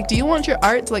she was like, do you want your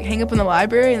art to like hang up in the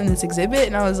library in this exhibit?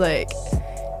 And I was like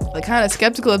kind of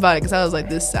skeptical about it, because I was like,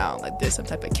 this sound like there's some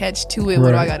type of catch to it. Right.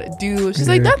 What do I gotta do? She's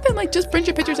like, nothing, like just print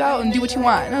your pictures out and do what you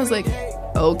want. And I was like,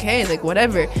 okay, like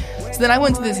whatever. So then I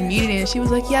went to this meeting, and she was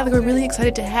like, yeah, like we're really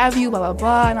excited to have you, blah blah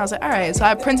blah. And I was like, all right. So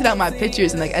I printed out my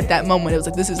pictures, and like at that moment it was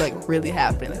like, this is like really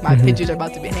happening. Like my pictures are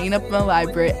about to be hanging up in the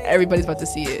library. Everybody's about to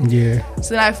see it. Yeah.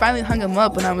 So then I finally hung them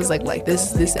up, and I was like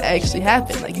this actually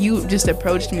happened. Like you just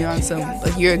approached me on some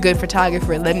like, you're a good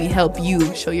photographer, let me help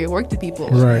you show your work to people.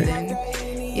 Right. And then,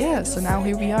 yeah, so now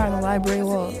here we are on the library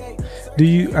wall.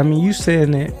 You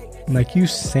saying it like you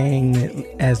saying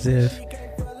it as if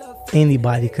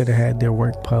anybody could have had their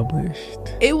work published.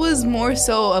 It was more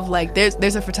so of like,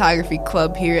 there's a photography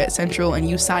club here at Central, and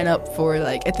you sign up for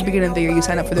like, at the beginning of the year, you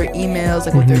sign up for their emails,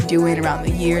 like what they're doing around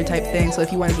the year type thing. So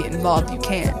if you want to get involved, you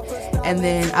can. And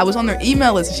then I was on their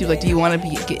email list, and she was like, do you want to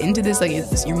get into this? Like,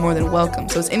 you're more than welcome.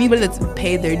 So it's anybody that's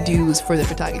paid their dues for the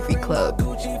photography club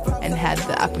and had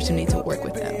the opportunity to work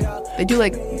with them. they do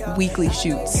like weekly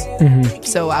shoots.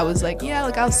 So I was like, yeah,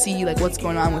 like I'll see like what's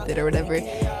going on with it or whatever.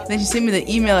 And then she sent me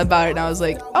the email about it, and I was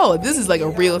like, oh, this is like a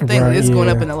real thing. Like, it's going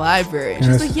up in the library. And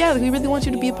she's like, yeah, like, we really want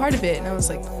you to be a part of it. And I was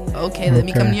like, okay, let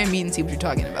me come to your meeting and see what you're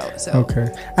talking about. So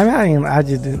I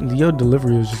just didn't, your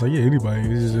delivery was just like, yeah, anybody.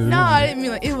 No, I didn't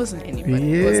mean like it wasn't anybody.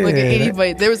 Yeah. It wasn't like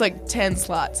anybody. There was like 10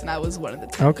 slots, and I was one of the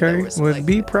 10. Okay, well, like,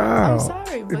 be proud. I'm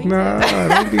sorry, but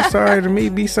don't be sorry to me.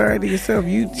 Be sorry to yourself.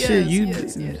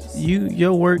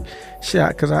 Your work. Shit,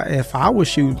 because if I was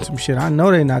shooting some shit, I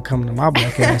know they not coming to my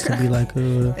black ass to be like,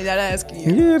 they're not asking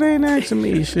you. Yeah, they ain't asking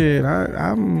me. Shit,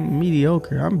 I'm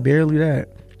mediocre. I'm barely that.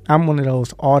 I'm one of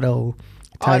those auto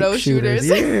shooters.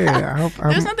 Yeah,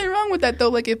 there's nothing wrong with that though.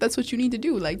 Like if that's what you need to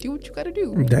do, like do what you got to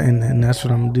do. And that's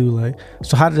what I'm gonna do. Like,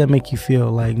 so how did that make you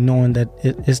feel? Like knowing that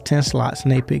it's 10 slots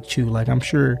and they picked you. Like I'm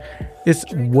sure it's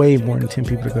way more than 10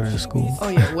 people to go to the school. Oh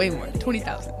yeah, way more.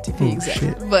 20,000 to be exact.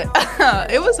 Shit. But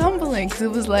it was humbling because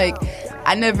it was like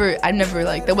I never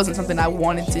like that wasn't something I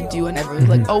wanted to do. I never was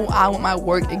like, oh, I want my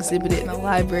work exhibited in a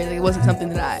library. Like it wasn't something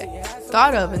that I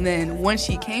thought of. And then when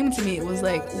she came to me, it was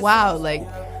like, wow, like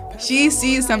she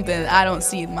sees something that I don't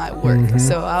see in my work.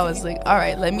 So I was like, all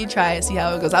right, let me try it, see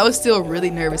how it goes. I was still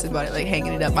really nervous about it, like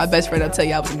hanging it up. My best friend, I'll tell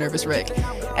you, I was a nervous wreck.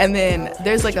 And then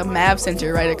there's like a MAV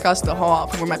center right across the hall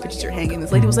from where my pictures are hanging.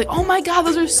 This lady was like, oh my God,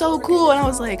 those are so cool. And I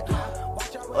was like,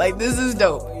 this is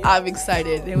dope. I'm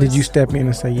excited. Did you step in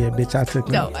and say, yeah, bitch, I took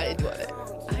it? No, I didn't do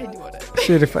all that.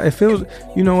 Shit, if it was,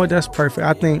 you know what, that's perfect.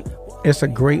 I think it's a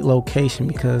great location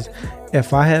because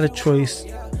if I had a choice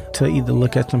to either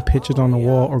look at some pictures on the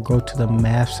wall or go to the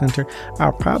math center,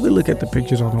 I'll probably look at the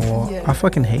pictures on the wall. Yeah. I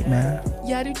fucking hate math.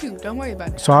 Yeah, I do too. Don't worry about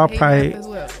it. So I'll probably as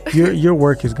well. your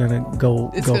work is gonna go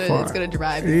far. It's gonna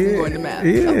drive you from going to math.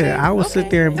 Yeah, okay, I will sit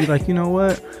there and be like, you know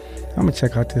what? I'm gonna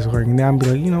check out this work, and then I'm be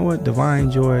like, you know what?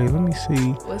 Divine.Joy. Let me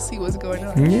see. Let's see what's going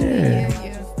on.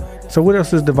 Yeah. So what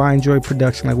else is Divine.Joy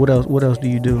Production? Like what else do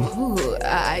you do? Ooh,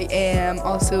 I am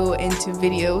also into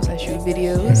videos. I shoot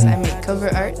videos. I make cover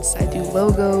arts. I do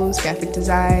logos, graphic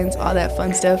designs, all that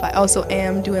fun stuff. I also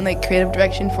am doing like creative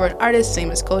direction for an artist,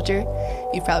 same as Culture.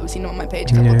 You've probably seen him on my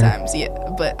page a couple times. Yeah,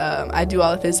 but I do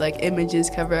all of his like images,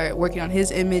 cover art, working on his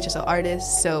image as an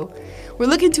artist. So we're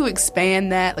looking to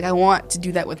expand that. Like I want to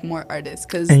do that with more artists.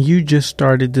 And you just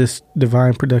started this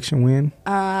Divine production when?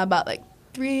 About like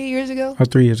 3 years ago. Oh,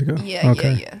 3 years ago.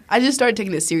 Yeah. I just started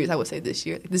taking this serious, I would say, this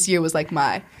year. This year was like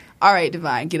my, all right,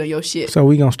 Divine, get on your shit. So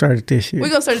we're going to start it this year. We're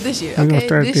going to start it this year, okay? We're going to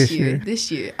start it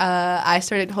this year. I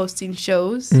started hosting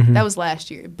shows. That was last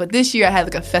year. But this year I had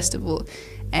like a festival.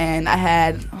 And I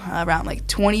had around like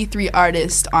 23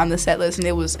 artists on the set list, and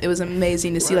it was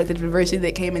amazing to see like the diversity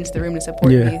that came into the room to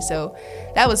support me. So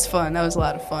that was fun. That was a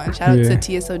lot of fun. Shout out to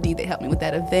TSOD, they helped me with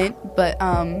that event. But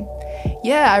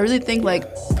I really think like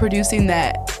producing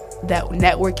that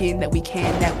networking, that we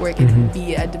can network and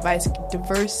be a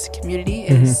diverse community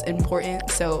is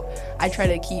important. So I try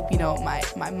to keep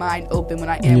my mind open when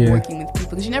I am working with people,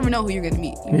 because you never know who you're gonna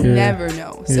meet. You never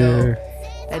know. So.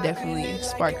 That definitely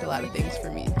sparked a lot of things for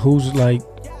me. Who's like,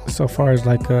 so far as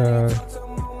like,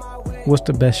 what's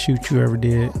the best shoot you ever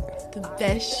did? The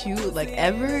best shoot like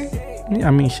ever? Yeah,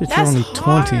 I mean, shit, you're only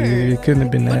 20. It couldn't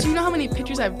have been that. But do you know how many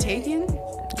pictures I've taken?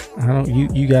 I don't.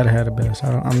 You gotta have the best.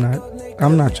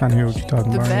 I'm not trying to hear what you're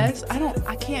talking about. The best?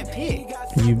 I can't pick.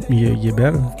 You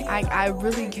better. I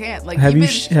really can't. Like have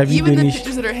even you been the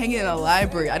pictures that are hanging in a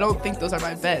library, I don't think those are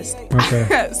my best.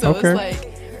 Okay. So it's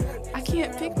like, I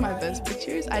can't pick my best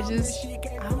pictures. I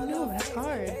don't know. That's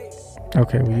hard.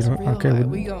 Okay, well, you don't. Okay, well,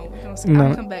 we gonna see.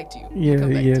 I'll come back to you.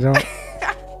 Don't.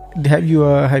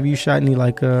 Have you shot any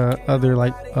like other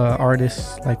like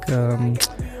artists, like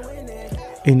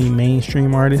any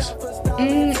mainstream artists?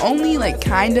 Only like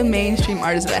kind of mainstream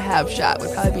artists that I have shot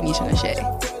would probably be Nisha Nashe.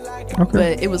 Okay.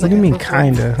 But it was like, what do you mean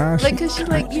kinda, huh? Like, cause she's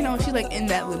like, she's like in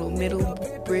that little middle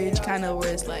bridge kind of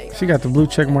where it's like. She got the blue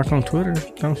check mark on Twitter,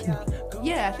 don't she?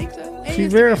 Yeah, I think so. And she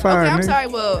verified. Okay, I'm sorry.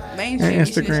 Well, mainstream and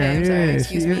Instagram.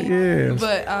 Excuse me.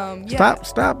 But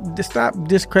Stop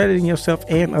discrediting yourself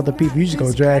and other people. You just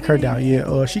go drag her down.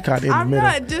 Yeah, she caught it in the middle.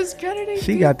 I'm not discrediting.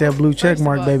 She got that blue check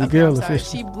mark, baby girl.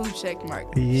 She blue check mark.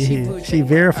 Yeah, she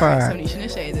verified. Right, so Nisha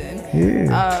Nashe then.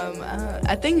 Yeah.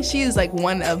 I think she is like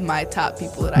one of my top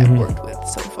people that I've worked with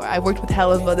so far. I worked with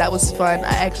Helava. That was fun.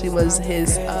 I actually was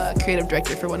his creative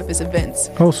director for one of his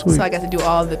events. Oh, sweet. So I got to do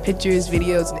all the pictures,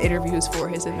 videos, and interviews for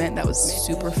his event. That was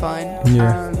super fun.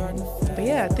 Yeah. But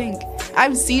yeah, I think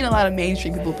I've seen a lot of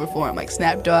mainstream people perform, like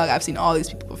Snapdog. I've seen all these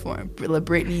people perform,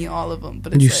 Britney, all of them.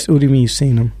 But it's what do you mean you've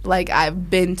seen them? Like I've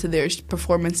been to their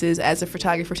performances as a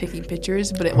photographer taking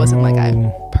pictures, but it wasn't like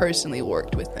I personally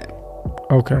worked with them.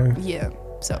 Okay. Yeah.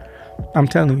 So. I'm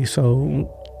telling you. So,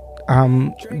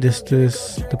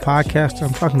 the podcast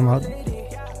I'm talking about.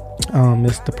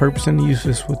 It's The Purpose and the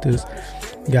Uses with this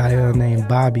guy named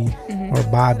Bobby, or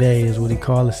Bobby is what he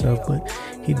calls himself. But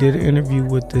he did an interview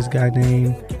with this guy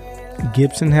named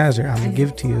Gibson Hazard. I'm gonna give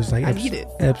it to you. It's like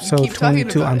episode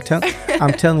 22. I'm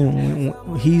telling you,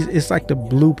 it's like the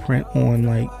blueprint on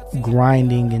like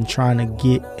grinding and trying to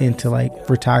get into like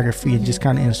photography and just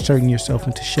kind of inserting yourself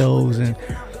into shows. And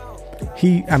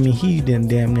he done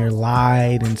damn near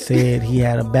lied and said he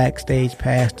had a backstage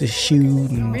pass to shoot.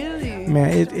 And Really?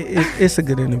 man, it's a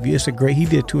good interview. He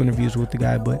did 2 interviews with the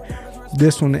guy, but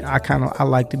this one I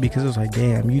liked it because it was like,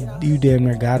 damn, you damn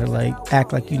near gotta like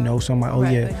act like you know somebody. Oh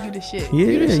right, yeah, like you the shit. yeah,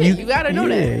 you the shit. You gotta know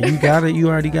that. you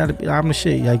already gotta be. I'm the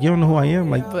shit. Like, you don't know who I am.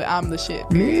 Like, but I'm the shit.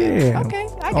 Yeah. Okay,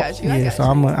 I got you. Yeah, so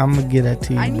I'm gonna get that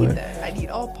to you. I need that. I need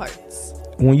all parts.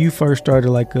 When you first started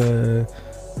like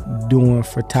doing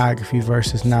photography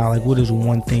versus now, like, what is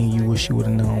one thing you wish you would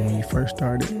have known when you first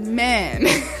started? Man.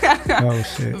 Oh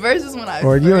shit. Versus when I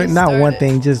or first you not started. One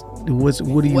thing, just what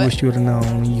do you wish you would have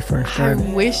known when you first started?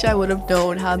 I wish I would have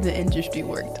known how the industry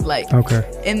worked. Like, okay,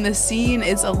 in the scene,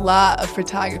 it's a lot of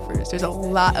photographers. There's a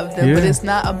lot of them, but it's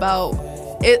not about.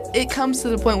 It comes to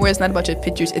the point where it's not about your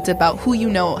pictures. It's about who you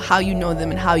know, how you know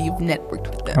them, and how you've networked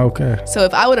with them. Okay. So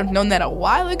if I would have known that a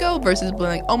while ago versus being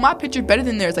like, oh, my picture's better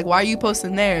than theirs. Like, why are you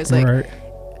posting theirs? Like, right.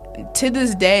 To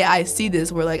this day, I see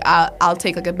this where like I'll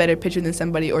take like a better picture than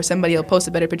somebody, or somebody will post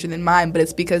a better picture than mine, but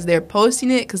it's because they're posting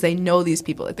it because they know these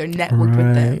people, like they're networked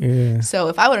with them. Yeah. So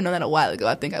if I would have known that a while ago,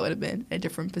 I think I would have been in a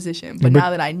different position. But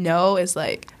now that I know, it's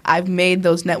like I've made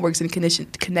those networks and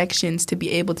connections to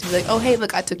be able to be like, oh hey,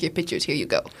 look, I took your pictures. Here you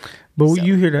go. But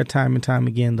you hear that time and time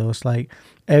again, though. It's like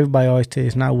everybody always tells you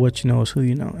it's not what you know, it's who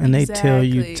you know, and they tell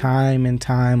you time and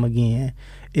time again,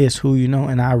 it's who you know.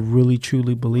 And I really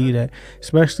truly believe that,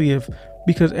 especially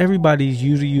because everybody's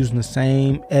usually using the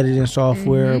same editing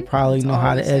software, probably it's know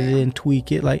how to edit it and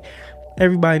tweak it. Like,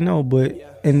 everybody know,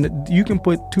 and you can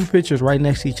put 2 pictures right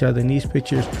next to each other, and these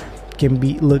pictures can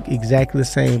look exactly the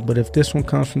same. But if this one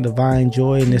comes from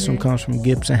Divine.Joy and this one comes from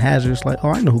Gibson Hazard, it's like,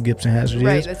 oh, I know who Gibson Hazard is.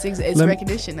 Right, it's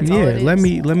recognition. That's all it is.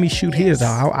 let me shoot his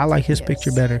out. I like his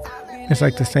picture better. It's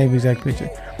like the same exact picture.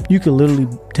 You could literally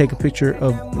take a picture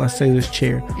of, let's say, this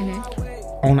chair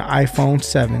on an iPhone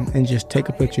 7 and just take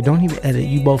a picture. Don't even edit.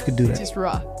 You both could do that.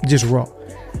 Just raw.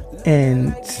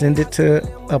 And send it to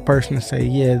a person and say,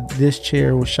 yeah, this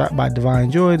chair was shot by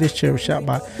Divine.Joy. This chair was shot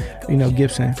by,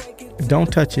 Gibson.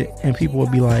 Don't touch it. And people will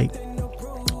be like,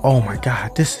 oh my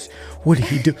God, what did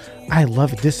he do? I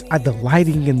love it. The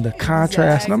lighting and the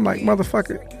contrast. And I'm like,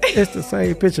 motherfucker, it's the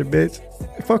same picture, bitch.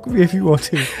 Fuck with me if you want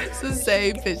to. It's the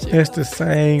same picture. It's the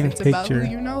same picture. It's about who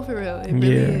you know, for real. It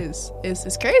really is.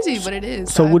 It's crazy, but it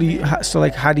is. So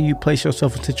how do you place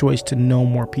yourself in situations to know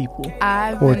more people?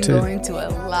 I've been going to a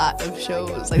lot of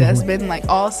shows. Like, that's been like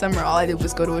all summer. All I did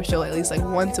was go to a show at least like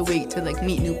once a week to like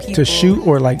meet new people. To shoot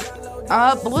or like?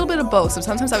 A little bit of both. So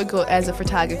sometimes I would go as a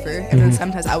photographer, and then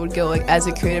sometimes I would go like as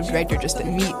a creative director just to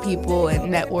meet people and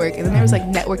network. And then there was like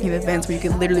networking events where you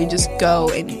could literally just go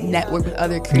and network with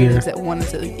other creatives that wanted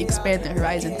to like, expand their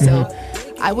horizon. So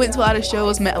I went to a lot of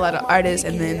shows, met a lot of artists,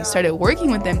 and then started working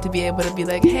with them to be able to be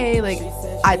like, hey, like,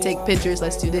 I take pictures,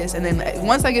 let's do this. And then like,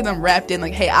 once I get them wrapped in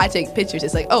like, hey, I take pictures,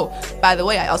 it's like, oh, by the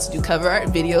way, I also do cover art,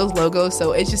 videos, logos.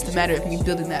 So it's just a matter of me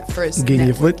building that first getting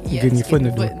network. Getting your foot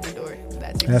in the door.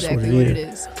 That's exactly what it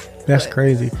is. That's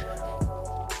crazy.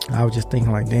 I was just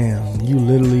thinking like, damn, you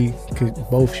literally could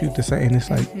both shoot the same. And it's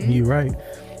like, you're right.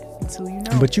 That's who you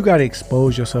know. But you got to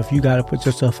expose yourself. You got to put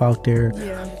yourself out there.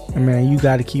 Yeah. And man, you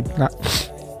got to keep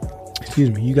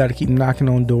you got to keep knocking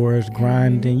on doors,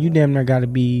 grinding. You damn near got to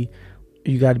be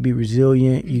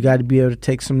resilient. You got to be able to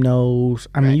take some no's.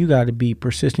 I mean, you got to be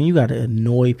persistent. You got to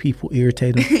annoy people,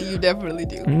 irritate them. You definitely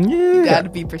do. Yeah. You got to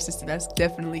be persistent. That's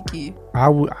definitely key. I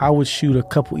would shoot a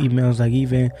couple emails. Like,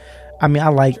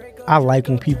 I like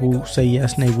when people say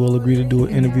yes and they will agree to do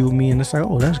an interview with me, and it's like,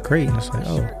 oh, that's great. And it's like,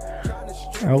 oh,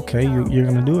 okay, you're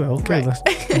gonna do it. Okay, right.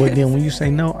 But then when you say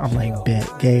no, I'm like, bet,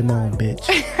 game on, bitch.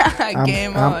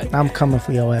 Game on. I'm coming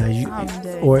for your ass.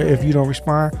 Or if you don't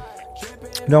respond,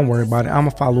 don't worry about it. I'm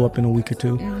gonna follow up in a week or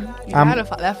two.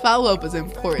 That follow up is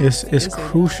important. It's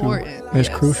crucial. Important. It's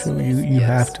crucial. You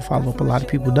have to follow up. A lot of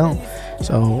people don't.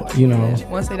 So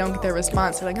once they don't get their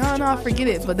response, they're like, oh no, forget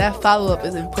it. But that follow up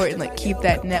is important. Like, keep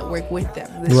that network with them.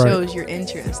 This shows you're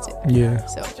interested. Yeah.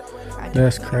 So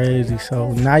that's crazy.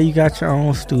 So now you got your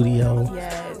own studio.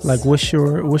 Yes. Like, what's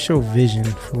your vision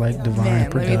for like Divine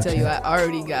Man, Productions? let me tell you, I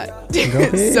already got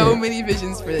so many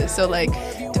visions for this. So like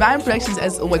Divine Productions,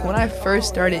 as like when I first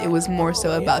started, it was more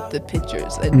so about the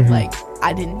pictures, and like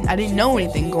I didn't know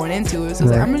anything going into it. So it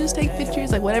was like, I'm gonna just take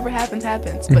pictures, like whatever happens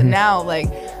happens. But now like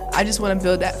I just want to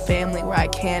build that family where I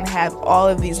can have all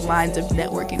of these lines of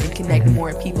networking and connect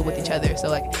more people with each other. So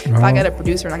like if I got a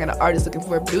producer and I got an artist looking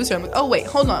for a producer, I'm like, oh wait,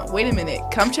 hold on, wait a minute,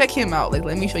 come check him out. Like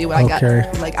let me show you what I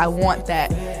got. Like I want that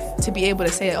to be able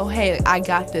to say, oh hey, I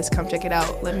got this, come check it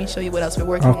out. Let me show you what else we're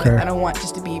working with. I don't want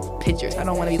just to be pictures. I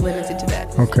don't want to be limited to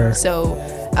that. So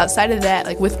outside of that,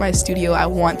 like with my studio, I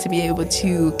want to be able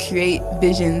to create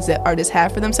visions that artists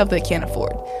have for themselves that they can't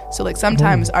afford. So like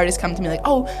sometimes artists come to me like,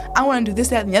 oh, I want to do this,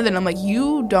 that, and the other, and I'm like,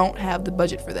 you don't have the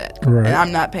budget for that, and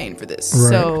I'm not paying for this.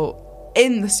 So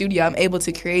in the studio, I'm able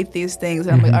to create these things,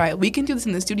 and I'm like, all right, we can do this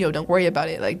in the studio. Don't worry about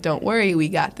it. Like, don't worry, we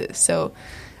got this. So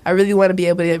I really want to be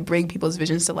able to bring people's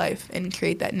visions to life and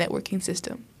create that networking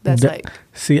system. That's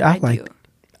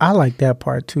I like that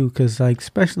part too, because like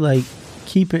especially like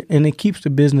it keeps the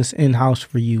business in house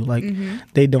for you. Like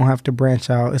they don't have to branch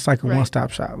out. It's like a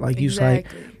one-stop shop. Like you like,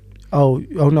 oh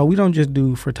no, we don't just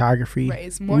do photography.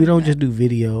 We don't just do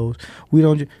videos. We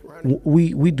don't.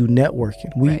 We do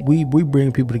networking. We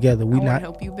bring people together. We not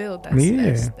help you build.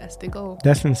 That's the goal.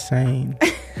 That's insane.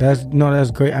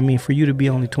 That's great. I mean, for you to be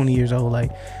only 20 years old,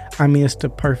 like, I mean, it's the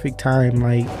perfect time.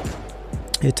 Like,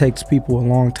 it takes people a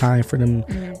long time for them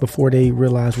before they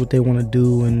realize what they want to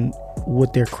do and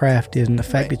what their craft is. And the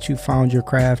fact that you found your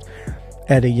craft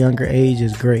at a younger age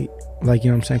is great. Like,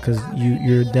 you know what I'm saying? Because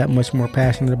you're that much more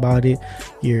passionate about it.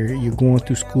 You're going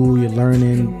through school. You're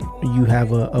learning. You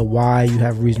have a why. You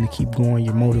have a reason to keep going.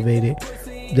 You're motivated.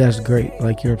 That's great.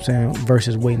 Like, you know what I'm saying?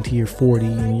 Versus waiting till you're 40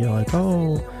 and you're like,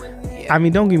 oh. I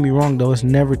mean, don't get me wrong, though. It's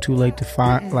never too late to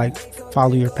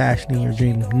follow your passion and your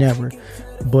dream. Never.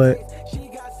 But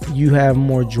you have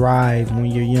more drive when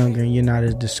you're younger and you're not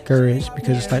as discouraged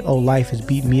because it's like, oh, life has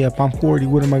beat me up. I'm 40.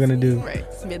 What am I gonna do? Right,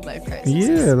 it's midlife crisis.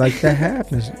 Yeah, like that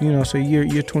happens. You know, so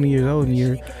you're 20 years old and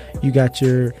you got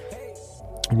your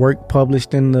work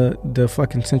published in the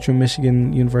fucking Central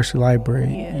Michigan University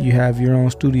Library. You have your own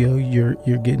studio. You're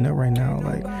getting up right now.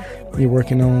 Like you're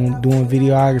working on doing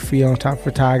videography on top of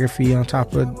photography on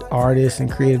top of artists and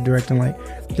creative directing. Like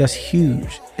that's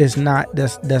huge. It's not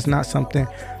that's not something.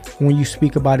 When you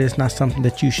speak about it, it's not something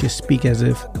that you should speak as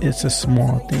if it's a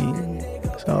small thing.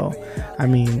 So, I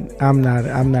mean, I'm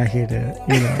not here to,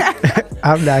 you know,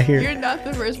 I'm not here. You're not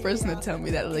the first person to tell me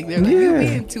that. Like, they're like, you're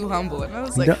being too humble. And I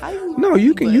was like, how you? No,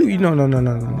 you can,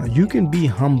 no. You can be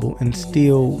humble and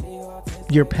still,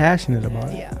 you're passionate about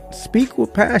it. Yeah. Speak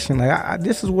with passion. Like,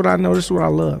 this is what I know. This is what I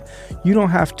love. You don't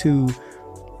have to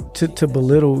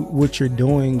belittle what you're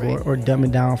doing or dumb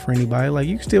it down for anybody. Like,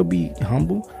 you can still be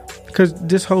humble. Because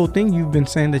this whole thing you've been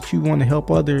saying that you want to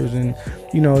help others and,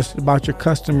 you know, it's about your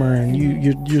customer and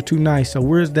you're too nice. So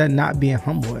where's that not being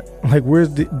humble at? Like,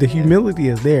 where's the humility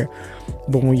is there.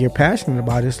 But when you're passionate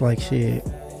about it, it's like, shit,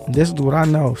 this is what I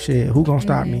know. Shit, who gonna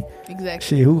stop me? Exactly.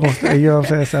 Shit, who gonna stop, you know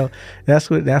what I'm saying? So that's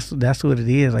what it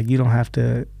is. Like, you don't have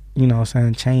to, you know what I'm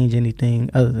saying, change anything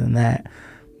other than that.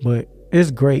 But it's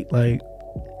great. Like,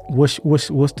 what's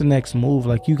the next move?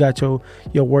 Like, you got your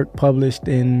work published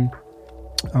in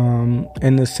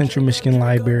the Central Michigan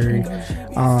Library.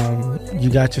 You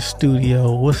got your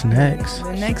studio. What's next?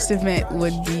 The next event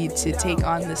would be to take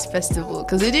on this festival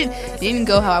because it didn't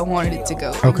go how I wanted it to go.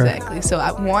 Exactly. So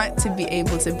I want to be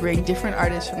able to bring different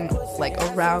artists from like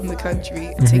around the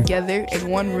country together in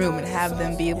one room and have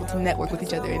them be able to network with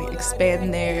each other and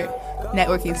expand their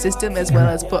networking system as well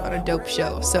as put on a dope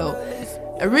show. So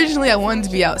originally I wanted to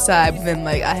be outside, but then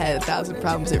like I had 1,000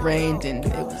 problems. It rained and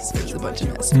it was a bunch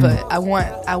of mess. But I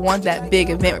want that big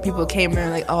event where people came in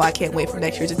like, oh, I can't wait for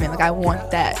next year's event. Like I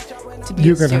want that to be.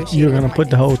 You're gonna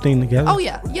put the whole thing together. Oh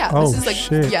yeah. Oh, this is like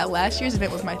shit. Yeah. Last year's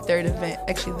event was my third event.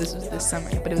 Actually, this was this summer,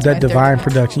 but it was that my Divine third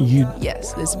Production.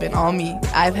 Yes, this has been all me.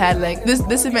 I've had like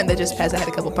this event that just passed. I had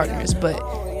a couple partners, but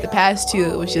the past two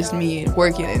it was just me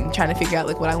working and trying to figure out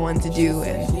like what I wanted to do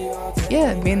and.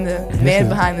 Yeah, being the man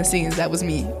behind the scenes, that was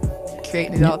me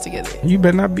creating it all together. You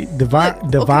better not be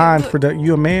divine production.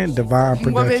 You a man, Divine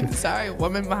Production.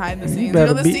 Woman behind the scenes. You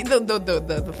know,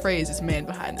 the phrase is man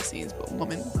behind the sines, but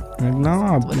woman.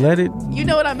 No, let it. You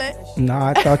know what I meant? No,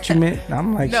 I thought you meant.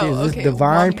 I'm like, shit, is this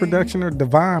Divine Production or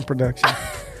Divine Production?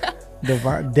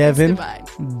 Devin.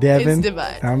 It's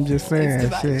divine. I'm just saying.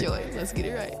 It's Divine.Joy. Let's get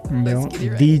it right.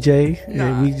 DJ.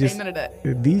 Nah, we just ain't none of that.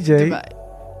 DJ.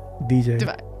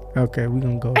 Divine. Okay, we're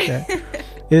gonna go with that.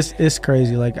 It's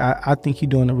crazy. Like I think you're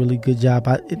doing a really good job.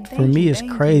 For me, it's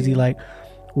crazy. Like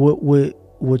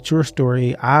with your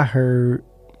story, I heard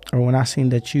or when I seen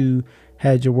that you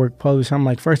had your work published, I'm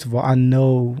like, first of all, I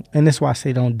know, and that's why I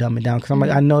say don't dumb it down, because I'm like,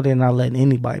 I know they're not letting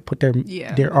anybody put their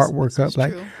artwork up.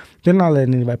 Like, they're not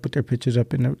letting anybody put their pictures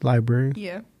up in the library.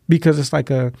 Yeah. Because it's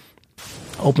like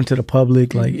open to the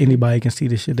public, like anybody can see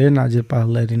this shit. They're not just about to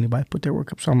let anybody put their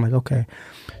work up. So I'm like, okay,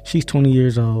 she's 20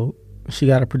 years old. She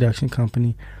got a production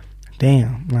company.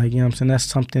 Damn, like, you know what I'm saying? That's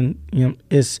something, you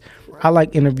know, I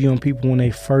like interviewing people when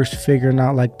they first figuring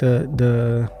out like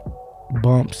the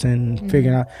bumps and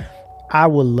figuring out. I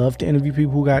would love to interview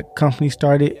people who got companies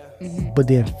started, but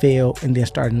then failed and then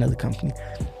start another company.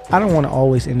 I don't want to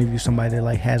always interview somebody that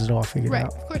like has it all figured out.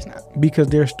 Right, of course not. Because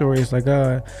their story is like,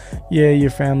 yeah, your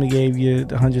family gave you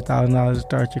the $100,000 to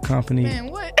start your company. Man,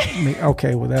 what?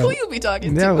 Okay, well, who you be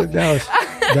talking to?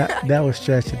 That was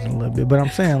stretching a little bit. But I'm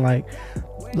saying like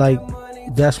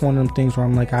that's one of them things where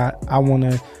I'm like, I want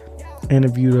to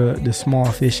interview the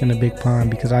small fish in the big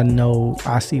pond, because I know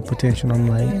I see potential. I'm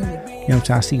like, you know what I'm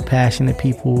saying? I see passionate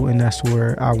people, and that's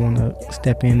where I want to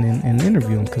step in and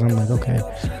interview them, because I'm like, okay,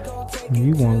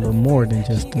 you want a little more than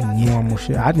just the normal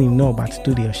shit. I didn't even know about the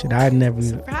studio shit. I didn't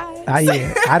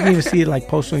even see it like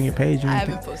posted on your page. I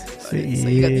haven't posted it, so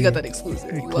you got that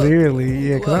exclusive. Clearly,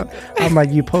 yeah. Because I'm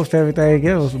like, you post everything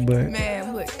else, but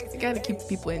man, look, you got to keep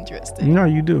people interested. You know,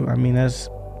 you do. I mean, that's,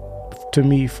 to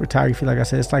me, photography, like I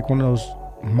said, it's like one of those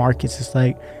markets. It's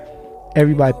like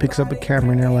everybody picks up a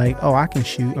camera and they're like, oh, I can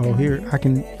shoot. Oh, here, I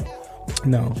can.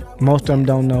 No, most of them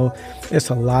don't know. It's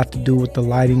a lot to do with the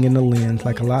lighting and the lens.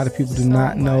 Like, a lot of people do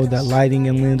not know that lighting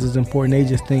and lens is important. They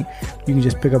just think you can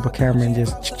just pick up a camera and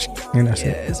just, and that's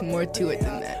it. It's more to it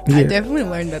than that. I definitely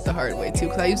learned that the hard way too,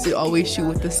 because I used to always shoot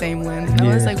with the same lens, and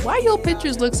I was like, why your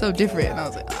pictures look so different? And I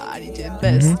was like, I need to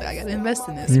invest. I got to invest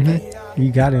in this. But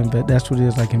you got to invest. That's what it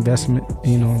is, like investment.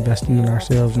 You know, investing in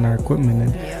ourselves and our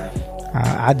equipment. And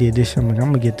I did this shit. I'm like,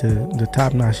 I'm gonna get the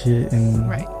top notch shit, and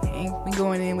we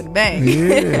going in with a bang.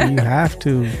 Yeah, you have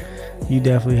to. You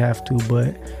definitely have to.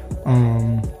 But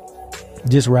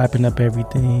just wrapping up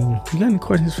everything. You got any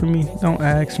questions for me? Don't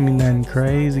ask me nothing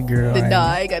crazy, girl. No,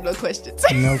 I ain't got no questions.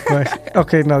 No questions.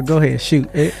 Okay, no, go ahead. Shoot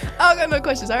it. I don't got no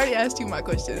questions. I already asked you my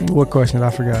question. What question? I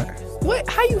forgot. What?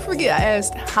 How you forget? I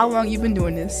asked how long you been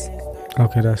doing this.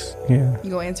 Okay, that's You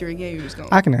gonna answer it again? You just gonna?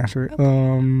 I can answer it.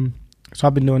 Okay. So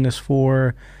I've been doing this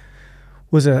for,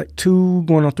 was it 2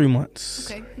 going on 3 months?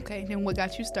 Okay. Then what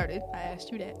got you started? I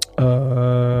asked you that.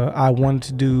 I wanted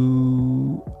to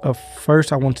do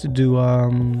first. I wanted to do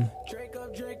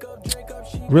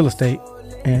real estate,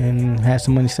 and had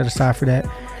some money set aside for that,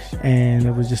 and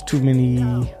it was just too many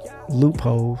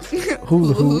loopholes,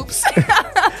 hula hoops,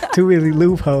 too many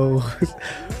loopholes,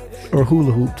 or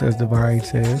hula hoops, as Divine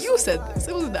says. You said this.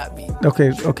 It was not me.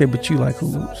 Okay, but you like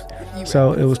hula hoops.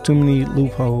 So it was too many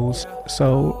loopholes.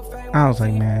 So I was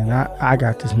like, man, I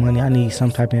got this money. I need some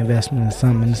type of investment in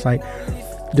something. And it's like,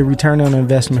 the return on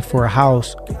investment for a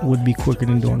house would be quicker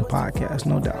than doing a podcast,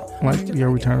 no doubt. Like,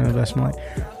 your return on investment, like,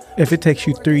 if it takes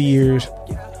you 3 years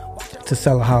to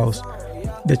sell a house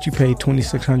that you paid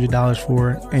 $2,600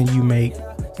 for, and you make,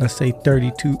 let's say,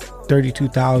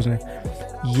 $32,000.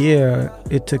 Yeah,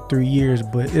 it took 3 years,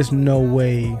 but it's no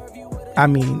way. I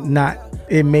mean,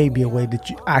 it may be a way that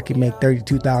I can make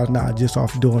 $32,000 just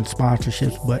off doing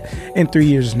sponsorships, but in 3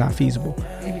 years it's not feasible.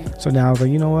 So now I was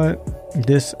like, you know what?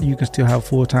 This, you can still have a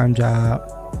full-time job.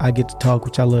 I get to talk,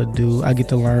 which I love to do. I get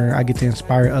to learn. I get to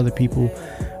inspire other people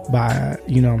by,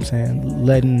 you know what I'm saying,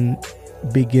 letting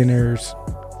beginners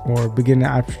or beginning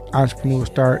entrepreneurs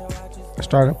start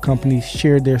up companies,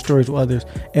 share their stories with others,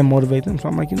 and motivate them. So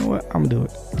I'm like, you know what? I'm going to do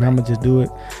it. And I'm going to just do it.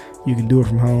 You can do it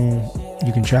from home.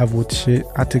 You can travel with the shit.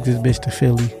 I took this bitch to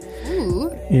Philly. Ooh.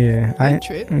 Yeah. Good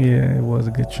trip. Yeah, it was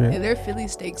a good trip. Yeah, their Philly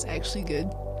steaks actually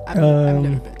good. I've never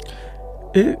been.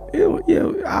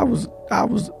 I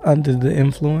was under the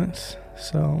influence,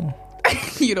 so.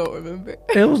 You don't remember?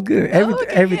 It was good.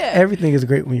 Everything is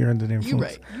great when you're under the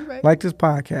influence. You're right. Like this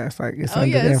podcast, like it's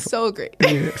under the influence. It's so great.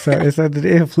 Yeah, so it's under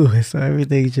the influence, so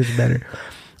everything's just better.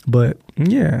 But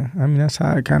yeah, I mean, that's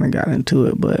how I kind of got into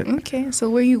it. But okay, so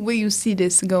where you see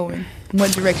this going?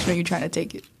 What direction are you trying to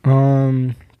take it?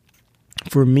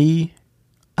 For me,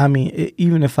 I mean,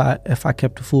 even if I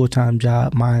kept a full-time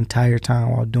job my entire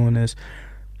time while doing this,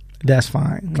 that's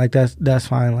fine. Like that's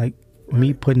fine. Like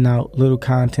me putting out little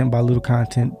content by little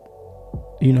content,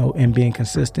 you know, and being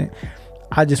consistent.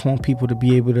 I just want people to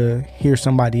be able to hear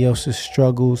somebody else's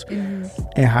struggles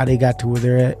and how they got to where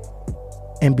they're at,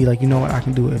 and be like, you know what, I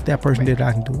can do it. If that person did it,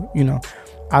 I can do it. You know,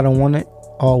 I don't want to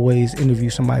always interview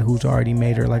somebody who's already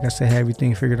made, or like I said, have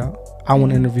everything figured out. I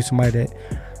want to interview somebody that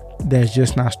that's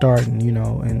just not starting, you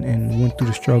know, and went through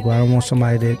the struggle. I don't want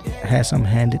somebody that has something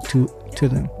handed to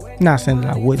them. Not saying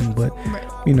that I wouldn't, but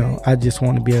you know, I just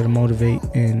want to be able to motivate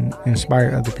and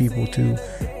inspire other people to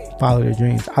follow their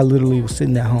dreams. I literally was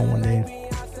sitting at home one day,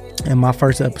 and my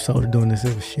first episode of doing this,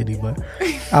 it was shitty, but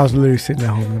I was literally sitting at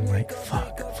home and I'm like,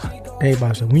 fuck. Everybody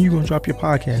was like, when you gonna drop your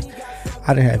podcast?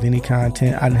 I didn't have any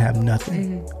content. I didn't have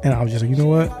nothing. And I was just like, you know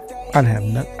what? I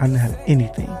didn't have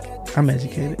anything. I'm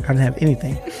educated. I didn't have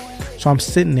anything. So I'm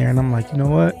sitting there and I'm like, you know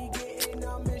what?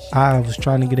 I was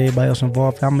trying to get everybody else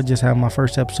involved. I'm going to just have my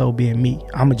first episode being me.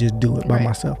 I'm going to just do it by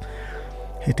myself.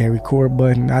 Hit that record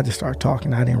button. I just started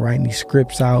talking. I didn't write any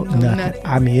scripts out. Nothing.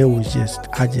 I mean, it was just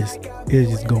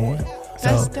going.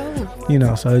 That's dope. You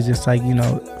know, so it's just like, you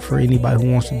know, for anybody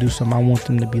who wants to do something, I want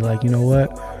them to be like, you know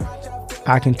what?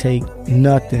 I can take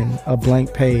nothing, a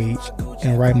blank page,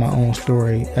 and write my own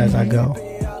story as I go.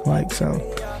 Like, so.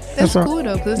 That's cool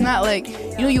though, because it's not like,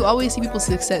 you know, you always see people's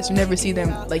success. You never see them,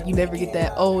 like, you never get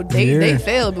that, they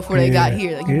failed before they got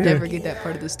here. Like, you never get that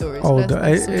part of the story. So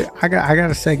I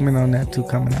got a segment on that too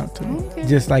coming out too. Okay.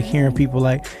 Just like hearing people,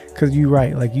 like, because you're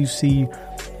right, like you see,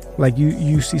 like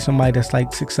you see somebody that's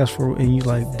like successful and you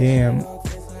like, damn,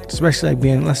 especially like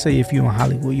being, let's say if you're in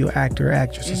Hollywood, you're an actor or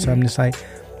actress or something, it's like,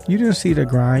 you didn't see the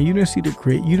grind, you didn't see the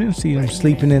grit, you didn't see them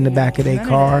sleeping in the back of their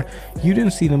car, you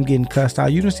didn't see them getting cussed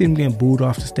out, you didn't see them getting booed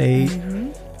off the stage,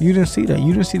 you didn't see that,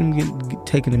 you didn't see them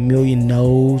taking a million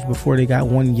no's before they got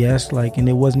one yes, like, and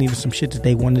it wasn't even some shit that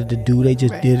they wanted to do, they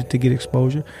just did it to get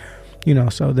exposure, you know,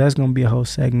 so that's gonna be a whole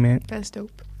segment. That's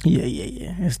dope.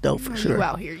 Yeah, it's dope for sure. You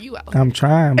out here, I'm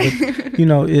trying, but you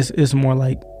know, it's more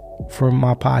like, for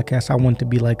my podcast, I want to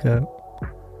be like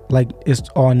it's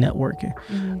all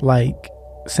networking, like,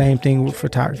 same thing with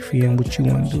photography and what you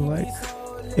want to do. Like,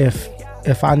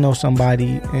 if I know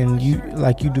somebody and you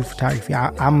do photography,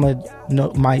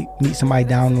 might meet somebody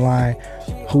down the line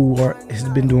who has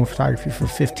been doing photography for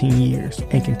 15 years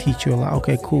and can teach you a lot.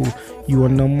 Okay, cool. You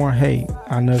want to know more? Hey,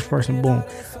 I know this person. Boom.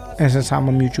 And since I'm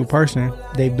a mutual person,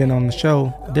 they've been on the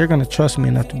show, they're going to trust me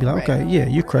enough to be like, okay, yeah,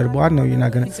 you're credible. I know you're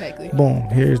not going to. Boom.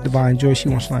 Here's Divine.Joy. She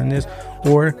wants to learn this.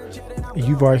 Or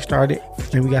you've already started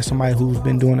and we got somebody who's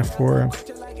been doing it for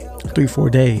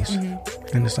 3-4 days.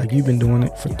 And it's like, you've been doing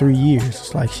it for 3 years.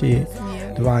 It's like, shit,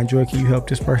 Divine.Joy, can you help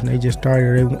this person? They just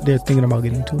started. They're thinking about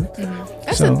getting into it.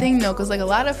 That's the thing, though, because, like, a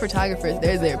lot of photographers,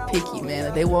 they're picky, man.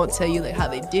 Like, they won't tell you, like, how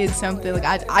they did something. Like,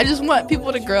 I just want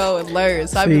people to grow and learn.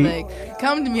 So I'd be like,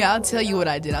 come to me. I'll tell you what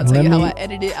I did. I'll tell you how I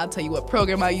edited. I'll tell you what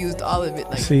program I used, all of it.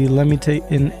 Like, let me take,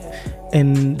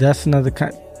 and that's another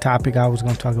topic I was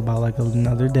going to talk about, like,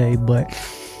 another day. But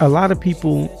a lot of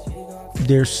people,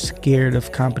 they're scared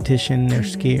of competition. They're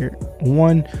scared.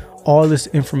 One, all this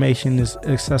information is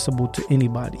accessible to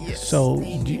anybody. So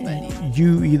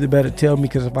you either better tell me,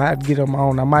 because if I have to get on my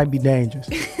own, I might be dangerous,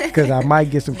 because I might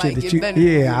get some shit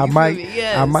that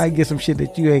I might get some shit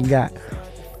that you ain't got.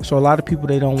 So a lot of people,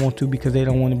 they don't want to, because they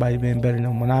don't want anybody being better than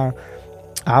them. When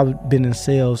I've been in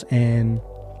sales and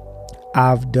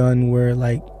I've done where,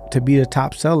 like, to be the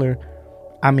top seller,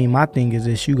 I mean, my thing is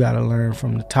this: you got to learn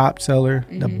from the top seller,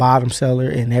 the bottom seller,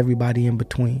 and everybody in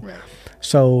between.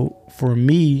 So for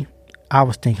me, I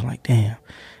was thinking, like, damn,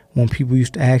 when people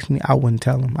used to ask me, I wouldn't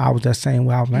tell them. I was that same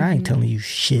way. I was like, I ain't telling you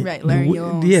shit. Right, learn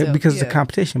your own self, because it's a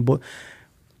competition. But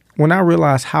when I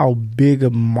realized how big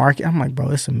a market, I'm like, bro,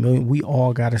 it's a million. We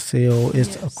all got to sell.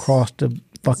 It's across the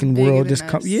fucking world.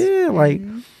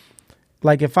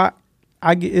 Like if I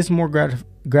get, it's more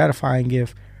gratifying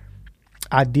if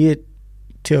I did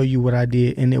tell you what I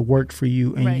did and it worked for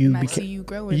you, and you became, see you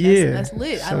growing. That's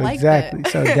lit. So I like that.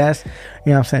 So that's, you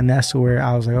know what I'm saying, that's where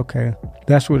I was like, okay,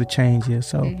 that's where the change is.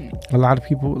 So a lot of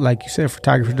people, like you said,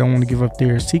 photographers don't want to give up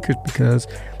their secrets because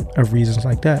of reasons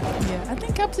like that. I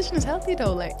think competition is healthy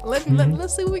though. Like let's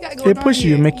see what we got going on. It pushes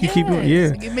you, make you keep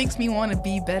it. Like, it makes me want to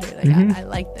be better. Like I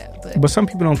like that. But some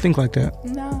people don't think like that.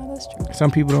 No, that's true.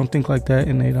 Some people don't think like that,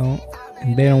 and they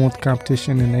don't want the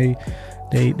competition, and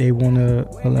they want to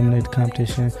eliminate the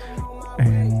competition,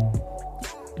 and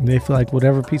they feel like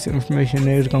whatever piece of information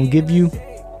they're going to give you,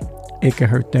 it can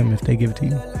hurt them if they give it to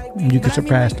you. You can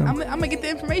surpass them. I'm going to get the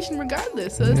information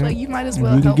regardless. So it's like, you might as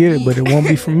well you can help get me. it, but it won't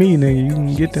be for me, nigga. You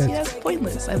can get that. See, that's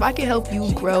pointless. If I can help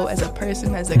you grow as a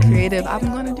person, as a creative, I'm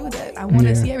going to do that. I want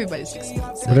to see everybody succeed.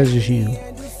 So but that's just you.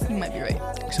 You might be right.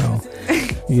 So,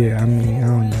 I mean, I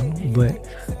don't know. But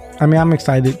I mean, I'm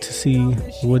excited to see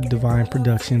what Divine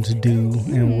Productions do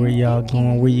and where y'all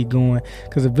going, where you going,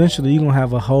 because eventually you're gonna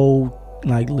have a whole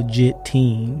like legit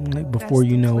team. Like before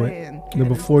you know it,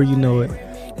 before you know it,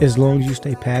 as long as you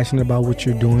stay passionate about what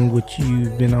you're doing, what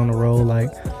you've been on the road,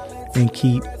 like and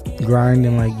keep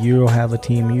grinding, like you'll have a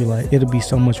team and you're like, it'll be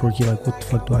so much work, you're like, what the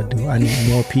fuck do I do? I need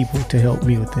more people to help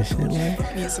me with this shit.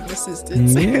 Like, need some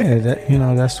assistance. Yeah,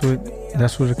 that's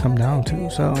what it come down to.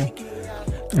 So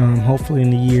hopefully in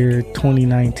the year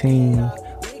 2019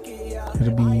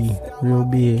 it'll be real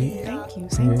big. Thank you.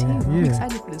 Same team. I'm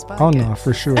excited for this podcast. Oh no,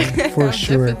 for sure. For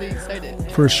sure. Definitely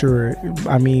excited. For sure.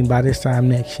 I mean, by this time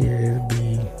next year it'll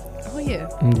be. Oh yeah.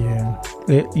 Yeah.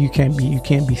 You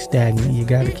can't be stagnant. You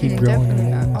gotta keep growing and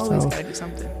moving. Always gotta do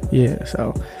something. Yeah,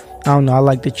 so I don't know. I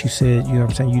like that you said, you know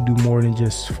what I'm saying, you do more than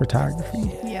just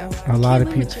photography. Yeah. A lot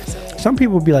of people. Some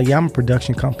people be like, yeah, I'm a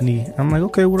production company. I'm like,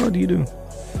 okay, what all do you do?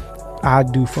 I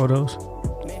do photos.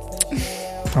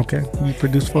 Okay, you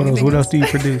produce photos. What else do you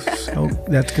produce? Oh,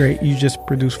 that's great. You just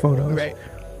produce photos. Right.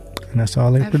 And that's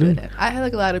all they produce. I had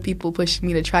like a lot of people pushing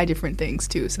me to try different things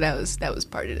too, so that was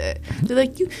part of that. They're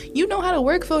like, you know how to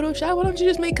work Photoshop, why don't you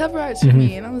just make cover arts for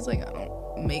me? And I was like, I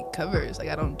don't make covers, like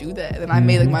I don't do that. And then I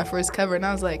made like my first cover and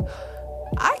I was like,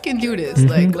 I can do this.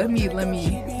 Like let me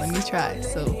try.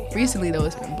 So recently though,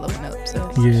 it's been blowing up,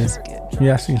 so it's good.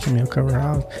 Yeah, I seen some of your cover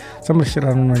art. Some of the shit I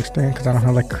don't understand because I don't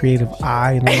have like creative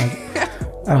eye, and I'm like,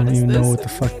 I don't even know what the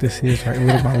fuck this is. Like, what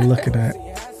am I looking at?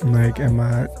 Like, am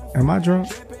I drunk?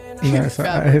 Yeah, it's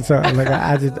like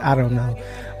I don't know,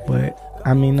 but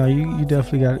I mean, no, you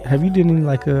definitely got. Have you done any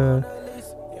like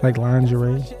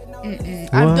lingerie?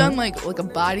 I've done like a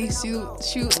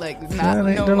bodysuit shoot, like not no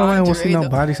lingerie. I don't want to see no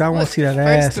bodies. I want to see that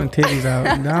ass and titties out.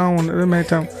 I don't want to make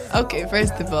time. Okay,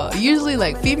 first of all, usually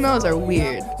like females are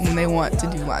weird when they want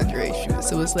to do lingerie shoots.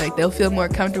 So it's like they'll feel more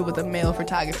comfortable with a male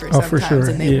photographer sometimes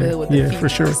than they will with a female. For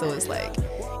sure. So it's like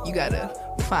you gotta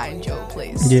find your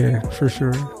place. Yeah, for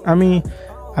sure. I mean,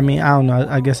 I don't know.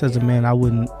 I guess as a man, I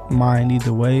wouldn't mind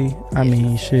either way. I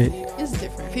mean, shit. It's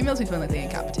different. Females be feeling like they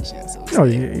in competition. So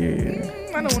yeah.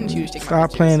 I don't want you to take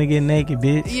Stop playing to get naked,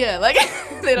 bitch. Yeah, like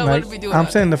they don't want to be doing. I'm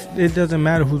saying it doesn't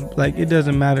matter who's like. It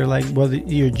doesn't matter like whether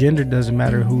your gender doesn't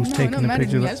matter who's taking the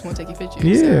picture. I just want to take your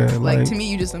pictures. Yeah, so, like to me,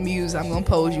 you just amuse. I'm gonna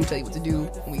pose you, tell you what to do.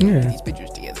 We get these pictures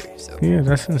together. So yeah,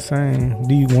 that's insane.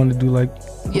 Do you want to do like?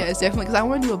 Yeah, it's definitely because I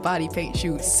want to do a body paint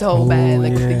shoot so bad,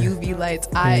 like with the UV lights.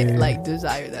 I like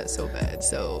desire that so bad.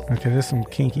 So okay, that's some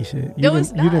kinky shit. You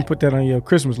didn't put that on your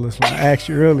Christmas list when I asked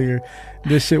you earlier.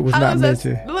 This shit was not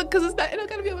mentioned. Look, because it don't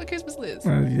gotta be on my Christmas list.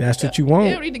 That's what you want.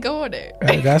 You don't need to go on there.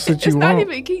 That's what you want. It's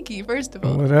not even kinky, first of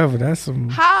all. Whatever. That's some.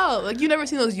 How? Like you never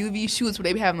seen those UV shoots where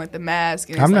they be having like the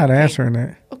mask? And I'm not like answering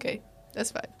that. Okay,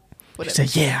 that's fine. Whatever. He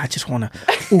said, "Yeah, I just want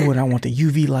to. Ooh, and I want the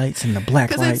UV lights and the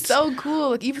black lights. Because it's so cool.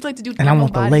 Like even like to do. And I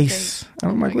want the lace.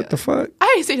 I'm like, what the fuck? I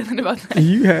didn't say nothing about that.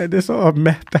 You had this all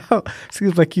mapped out.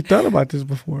 Seems like you thought about this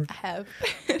before. I have.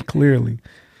 Clearly.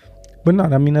 But no,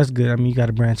 I mean, that's good. I mean, you got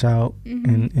to branch out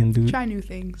and do. Try new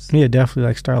things. Yeah, definitely.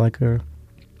 Like start like I'm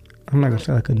not going to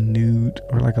say like a nude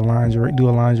or like a lingerie, do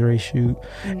a lingerie shoot.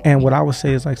 And what I would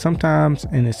say is like sometimes,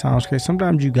 and it sounds crazy,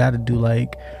 sometimes you got to do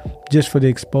like, just for the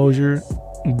exposure,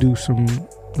 do some,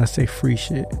 let's say free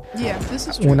shit. Yeah, this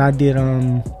is true. When I did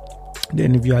the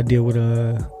interview I did with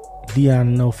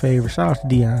Dion, no favor. Shout out to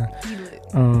Dion.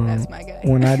 That's my guy.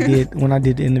 when I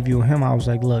did the interview with him, I was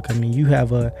like, look, I mean, you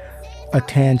have a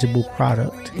tangible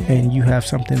product and you have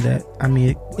something that, I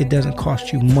mean, it doesn't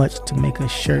cost you much to make a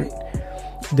shirt.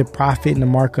 The profit and the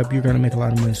markup, you're going to make a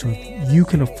lot of money. So if you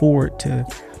can afford to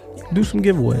do some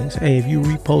giveaways, hey, if you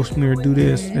repost me or do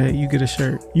this, hey, you get a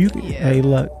shirt. Hey,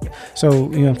 look. So,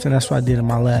 you know what I'm saying? That's what I did in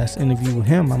my last interview with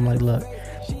him. I'm like, look,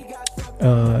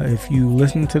 if you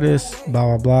listen to this, blah,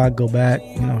 blah, blah, go back,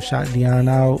 shout Dion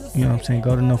out, you know what I'm saying?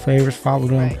 Go to No Favors, follow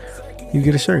them. Right. You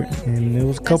get a shirt, and there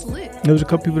was a couple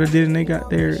people that did, and they got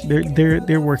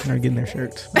they're working on getting their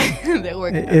shirts. They're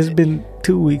working. It's been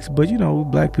 2 weeks, but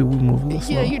black people, we move a little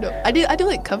slow. Yeah, I do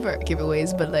like cover art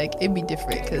giveaways, but like it'd be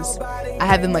different because I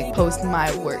have them like post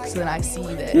my work, so then I see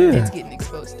that it's getting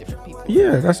exposed to different people.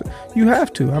 Yeah, that's you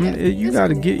have to. I mean, you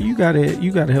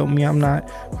gotta help me. I'm not,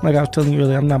 like I was telling you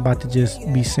earlier, I'm not about to just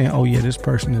be saying, oh yeah, this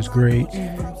person is great,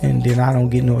 and then I don't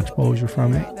get no exposure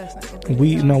from it. That's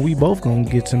not we both gonna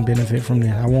get some benefit from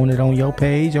that. I want it on your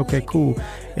page. Okay, cool.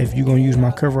 If you gonna use my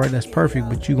cover art, that's perfect.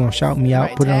 But you gonna shout me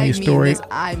out, put it on your story.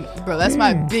 That's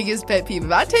my biggest pet peeve.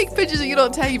 If I take pictures and you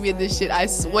don't tag me in this shit, I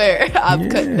swear I'm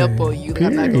cutting up on you. Like,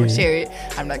 I'm not gonna share it.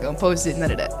 I'm not gonna post it.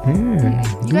 None of that.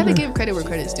 You gotta give credit where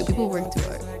credit's due. People work too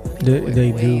hard.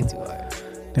 They do. Too hard.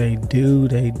 They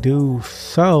do.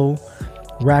 So,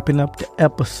 wrapping up the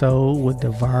episode with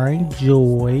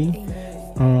Divine.Joy.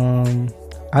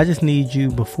 I just need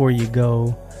you before you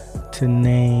go to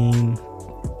name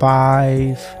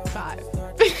five.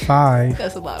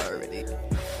 That's a lot already.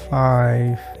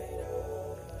 5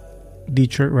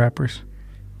 Detroit rappers.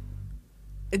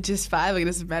 Just 5? Like, it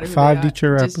doesn't matter who 5 they are.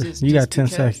 Detroit rappers. You got 10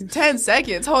 seconds. 10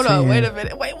 seconds? Hold on. Wait a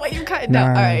minute. Wait, you cutting out?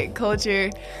 All right. Culture,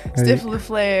 Stiff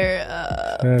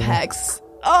LaFleur, Pax.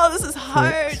 Oh, this is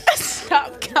hard.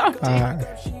 Stop counting.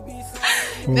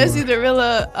 Nessie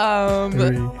Dorilla.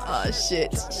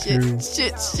 Shit.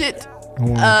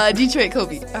 Detroit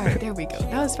Kobe. All right, there we go.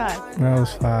 That was 5. That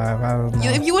was 5. I don't know.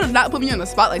 If you would have not put me on the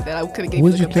spot like that, I could have given you.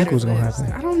 What did you think was gonna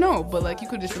happen? I don't know, but like you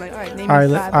could just be like, all right, name all right,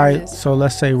 me 5 all right. artists. So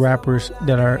let's say rappers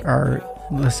that are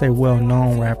let's say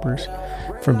well-known rappers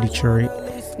from Detroit.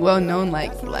 Well-known,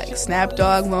 like Snap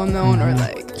Dogg, well-known, or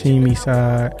like Team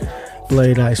Eastside,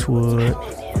 Blade Icewood.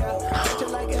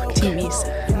 Team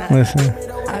Eastside. Listen.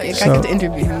 I got to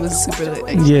interview him. It was super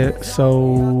lit. Yeah,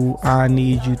 so I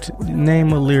need you to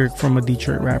name a lyric from a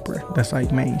Detroit rapper that's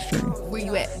like mainstream. Where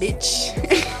you at, bitch?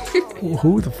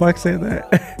 Who the fuck said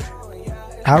that?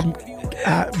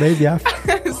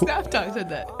 Snap Dogg said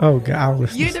that. Oh God, I don't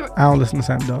listen to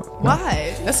Snap Dogg. No.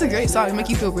 Why? That's a great song. It make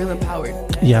you feel real empowered.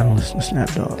 Yeah, I don't listen to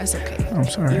Snap Dogg. That's okay. I'm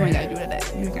sorry. You ain't gotta do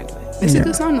that. You ain't gotta do that. It's a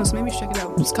good song though, so maybe you should check it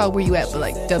out. It's called Where You At, but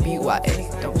like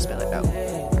WYA. Don't spell it out.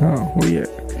 Oh, where you at?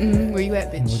 Where you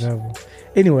at, bitch? Whatever.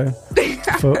 Anyway,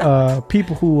 for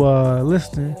people who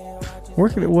listening, where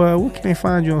can they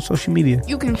find you on social media?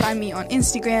 You can find me on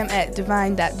Instagram at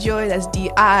Divine.Joy. That's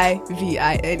DIVINE.joy.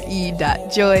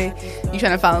 You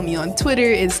trying to follow me on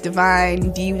Twitter? It's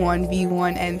Divine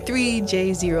D1V1 and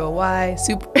 3J0Y.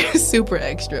 Super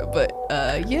extra, but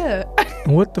yeah.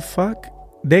 What the fuck?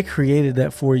 They created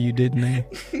that for you, didn't they?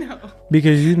 No.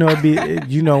 Because when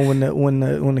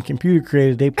the computer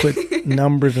created, they put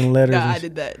numbers and letters. Nah, I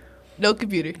did that. No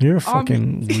computer. You're a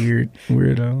fucking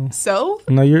weirdo. So?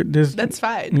 No, you're just. That's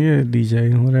fine. You're a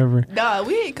DJ, whatever. Nah,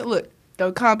 we ain't. Look,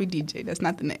 don't call me DJ. That's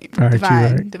not the name. All right,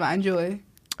 Divine. right. Divine.Joy.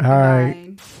 All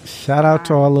right. Shout out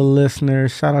to all the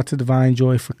listeners. Shout out to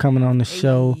Divine.Joy for coming on the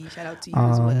show. Shout out to you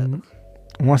as well.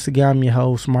 Once again, I'm your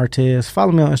host, Martez.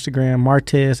 Follow me on Instagram,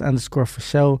 Martez_for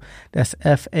show. That's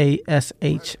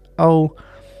FASHO.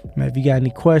 Man, if you got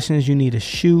any questions, you need a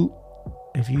shoot.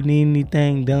 If you need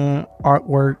anything done,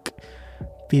 artwork,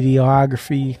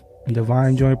 videography,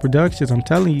 Divine.Joy Productions, I'm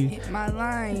telling you. Hit my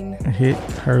line. Hit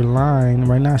her line.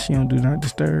 Right now, she don't do not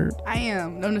disturb. I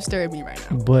am. Don't disturb me right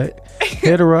now. But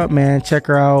hit her up, man. Check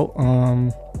her out.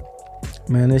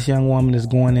 Man, this young woman is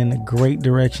going in a great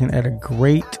direction at a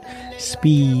great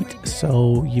speed.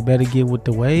 So you better get with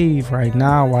the wave right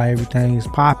now while everything is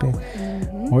popping.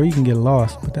 Or you can get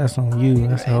lost, but that's on you.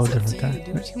 That's a whole different time.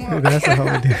 That's a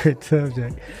whole different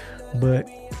subject. But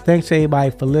thanks to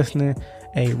everybody for listening.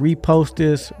 Hey, repost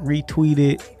this, retweet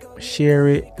it, share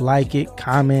it, like it,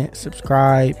 comment,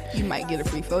 subscribe. You might get a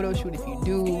free photo shoot if you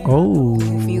do. Oh,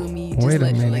 you feel me? Just wait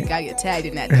a minute. Like I get tagged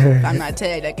in that. If I'm not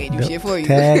tagged, I can't do shit for you.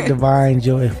 Tag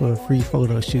Divine.Joy for a free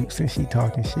photo shoot since she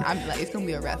talking shit. I'm like, it's gonna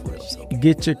be a rap photo. So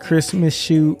get your Christmas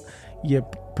shoot, your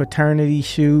paternity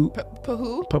shoot.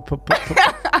 Who?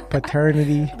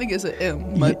 Paternity. I think it's an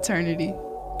M. Maternity.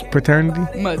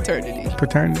 Paternity? Maternity.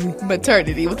 Paternity?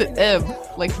 Maternity with an M.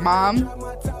 Like mom.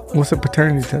 What's a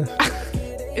paternity test?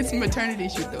 It's a maternity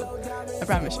shoot though. I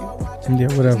promise you. Yeah,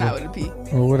 whatever. It's not with a P.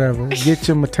 Or whatever. Get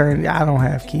your maternity. I don't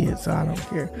have kids, so I don't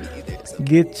care. Me either, so.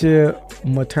 Get your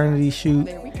maternity shoot.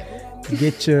 There we go.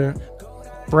 Get your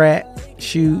frat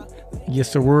shoot. Your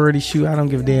sorority shoot. I don't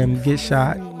give a damn. Get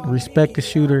shot. Respect the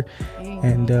shooter.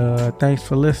 And thanks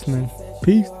for listening.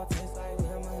 Peace.